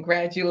 everybody is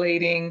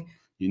congratulating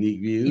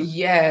Unique View.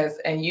 Yes.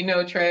 And you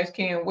know, Trash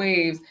Can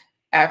Waves,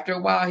 after a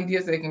while, he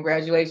did say,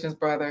 congratulations,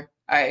 brother.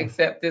 I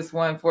accept this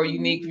one for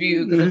Unique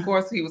View. Because of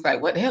course he was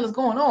like, what the hell is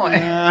going on?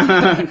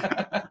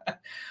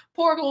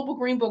 Poor Global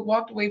Green Book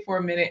walked away for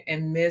a minute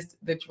and missed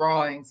the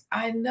drawings.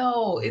 I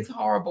know, it's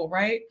horrible,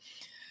 right?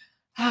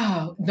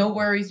 No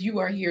worries. You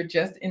are here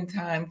just in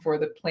time for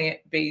the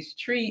plant-based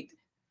treat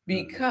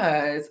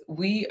because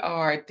we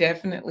are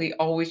definitely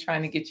always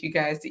trying to get you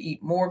guys to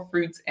eat more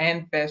fruits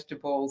and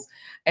vegetables.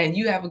 And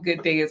you have a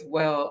good day as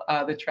well,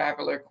 the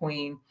Traveler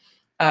Queen.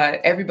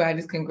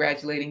 Everybody's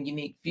congratulating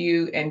Unique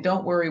View. And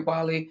don't worry,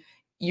 Wally,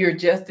 you're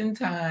just in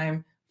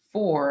time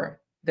for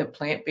the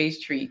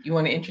plant-based treat. You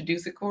want to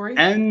introduce it, Corey?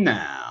 And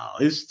now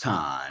it's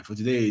time for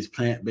today's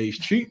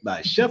plant-based treat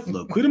by Chef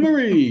LaQuita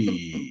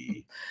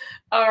Marie.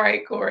 All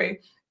right, Corey.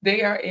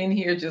 They are in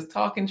here just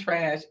talking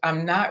trash.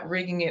 I'm not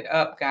rigging it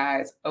up,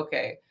 guys.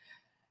 Okay.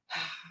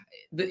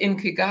 In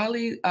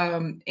Kigali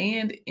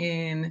and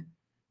in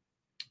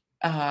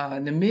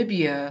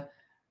Namibia,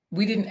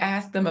 we didn't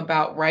ask them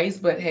about rice,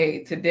 but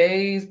hey,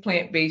 today's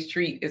plant-based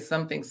treat is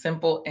something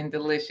simple and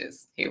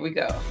delicious. Here we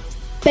go.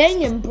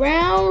 Banging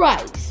brown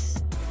rice.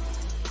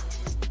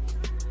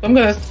 I'm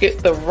going to get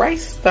the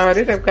rice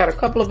started. I've got a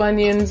couple of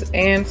onions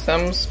and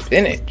some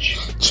spinach.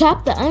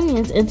 Chop the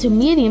onions into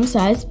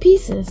medium-sized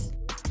pieces.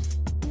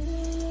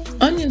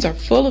 Onions are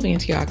full of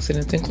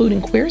antioxidants,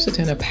 including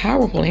quercetin, a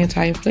powerful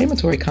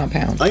anti-inflammatory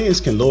compound. Onions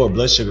can lower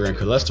blood sugar and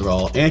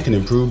cholesterol and can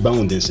improve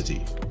bone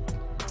density.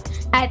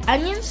 Add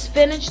onions,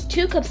 spinach,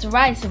 2 cups of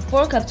rice, and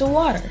 4 cups of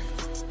water.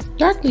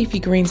 Dark leafy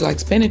greens like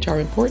spinach are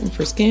important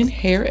for skin,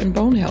 hair, and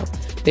bone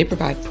health. They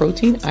provide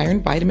protein,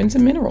 iron, vitamins,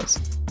 and minerals.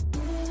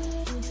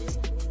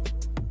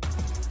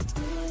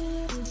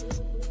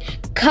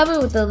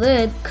 Cover with the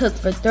lid, cook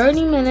for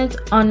 30 minutes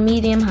on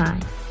medium-high.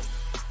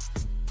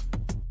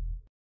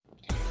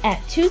 Add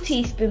 2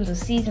 teaspoons of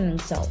seasoning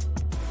salt.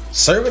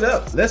 Serve it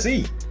up. Let's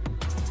eat.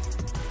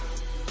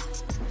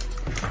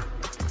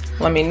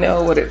 Let me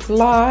know what it's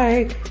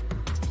like.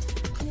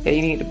 Yeah,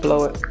 you need to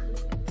blow it.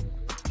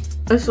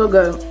 It's so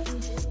good.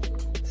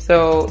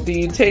 So, do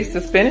you taste the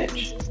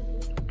spinach?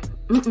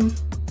 Mm-mm.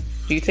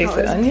 Do you taste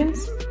the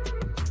onions?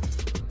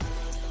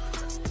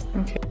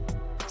 Okay.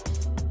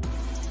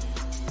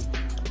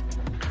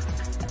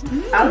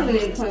 I don't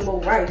even need plain bowl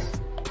rice.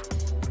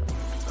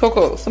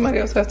 Coco, somebody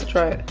else has to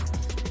try it.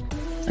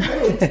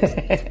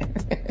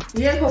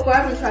 Yeah, Coco, I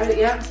haven't tried it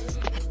yet.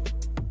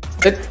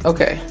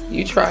 Okay,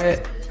 you try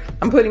it.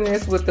 I'm putting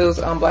this with those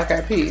black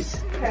eyed peas.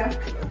 Okay.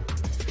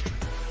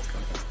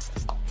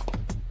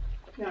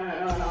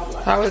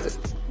 No, How is it?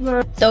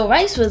 The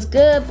rice was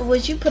good, but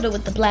when you put it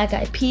with the black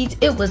eyed peas,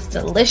 it was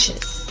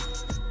delicious.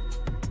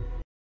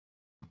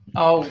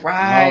 All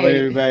right. All right,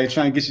 everybody.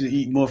 Trying to get you to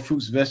eat more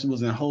fruits,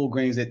 vegetables, and whole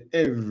grains at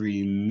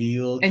every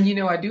meal. And you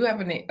know, I do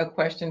have a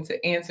question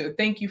to answer.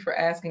 Thank you for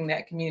asking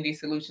that, Community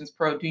Solutions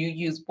Pro. Do you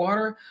use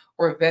water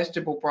or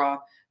vegetable broth?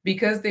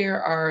 Because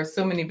there are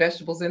so many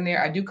vegetables in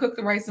there, I do cook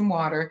the rice in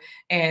water.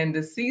 And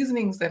the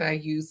seasonings that I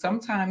use,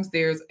 sometimes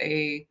there's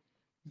a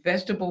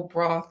vegetable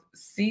broth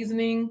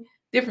seasoning,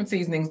 different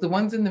seasonings. The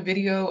ones in the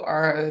video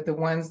are the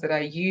ones that I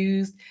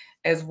used,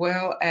 as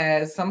well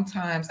as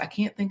sometimes I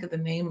can't think of the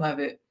name of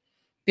it.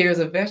 There's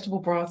a vegetable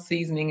broth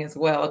seasoning as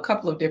well, a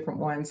couple of different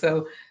ones.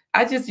 So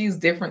I just use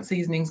different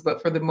seasonings,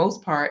 but for the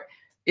most part,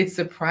 it's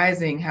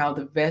surprising how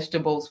the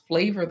vegetables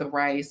flavor the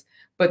rice,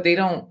 but they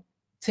don't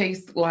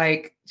taste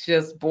like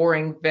just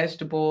boring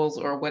vegetables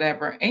or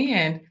whatever.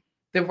 And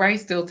the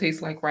rice still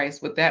tastes like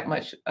rice with that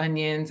much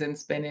onions and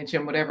spinach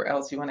and whatever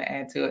else you want to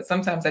add to it.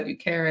 Sometimes I do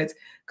carrots,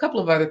 a couple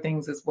of other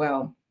things as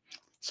well.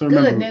 So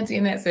good. Nancy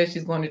Annette says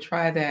she's going to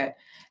try that.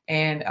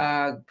 And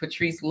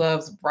Patrice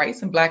loves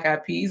rice and black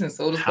eyed peas, and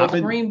so does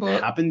Global Green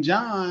Book. Hoppin'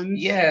 Johns.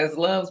 Yes,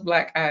 loves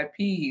black eyed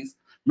peas.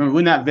 Remember,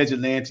 we're not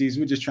vigilantes.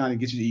 We're just trying to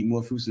get you to eat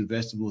more fruits and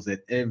vegetables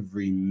at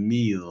every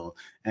meal.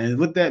 And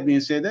with that being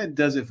said, that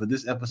does it for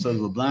this episode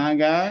of A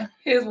Blind Guy,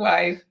 His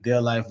Wife, Their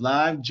Life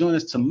Live. Join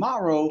us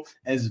tomorrow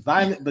as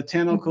Violet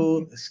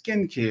Botanical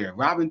Skincare.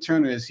 Robin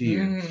Turner is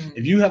here.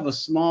 If you have a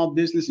small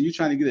business and you're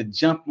trying to get a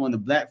jump on the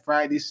Black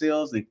Friday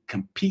sales and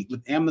compete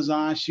with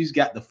Amazon, she's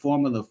got the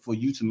formula for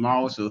you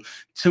tomorrow. So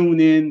tune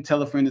in,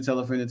 tell a friend to tell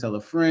a friend to tell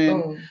a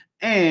friend. Boom.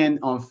 And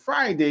on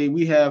Friday,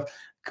 we have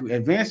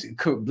Advancing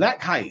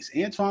Black Heights,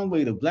 Antoine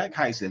Wade of Black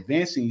Heights,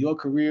 Advancing Your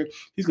Career.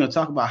 He's going to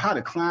talk about how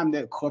to climb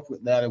that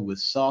corporate ladder with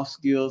soft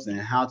skills and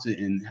how to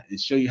and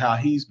show you how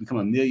he's become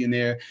a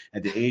millionaire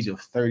at the age of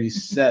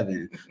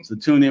 37. So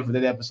tune in for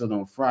that episode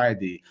on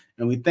Friday.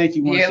 And we thank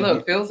you once again.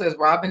 Look, Phil says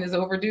Robin is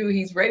overdue.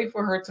 He's ready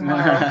for her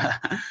tomorrow.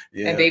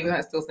 And David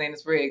Hunt's still saying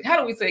it's rigged. How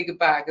do we say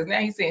goodbye? Because now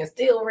he's saying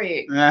still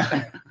rigged.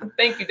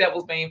 Thank you,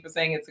 Devil's Bane, for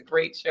saying it's a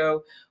great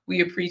show.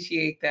 We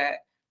appreciate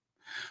that.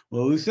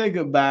 Well, we say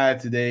goodbye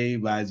today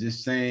by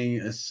just saying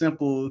a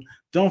simple,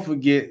 don't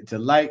forget to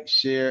like,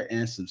 share,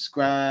 and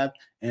subscribe.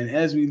 And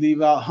as we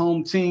leave our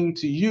home team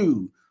to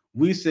you,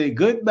 we say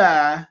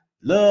goodbye,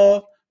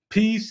 love,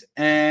 peace,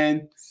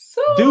 and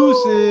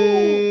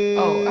deuces.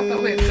 Oh, I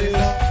thought we had to say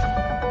something.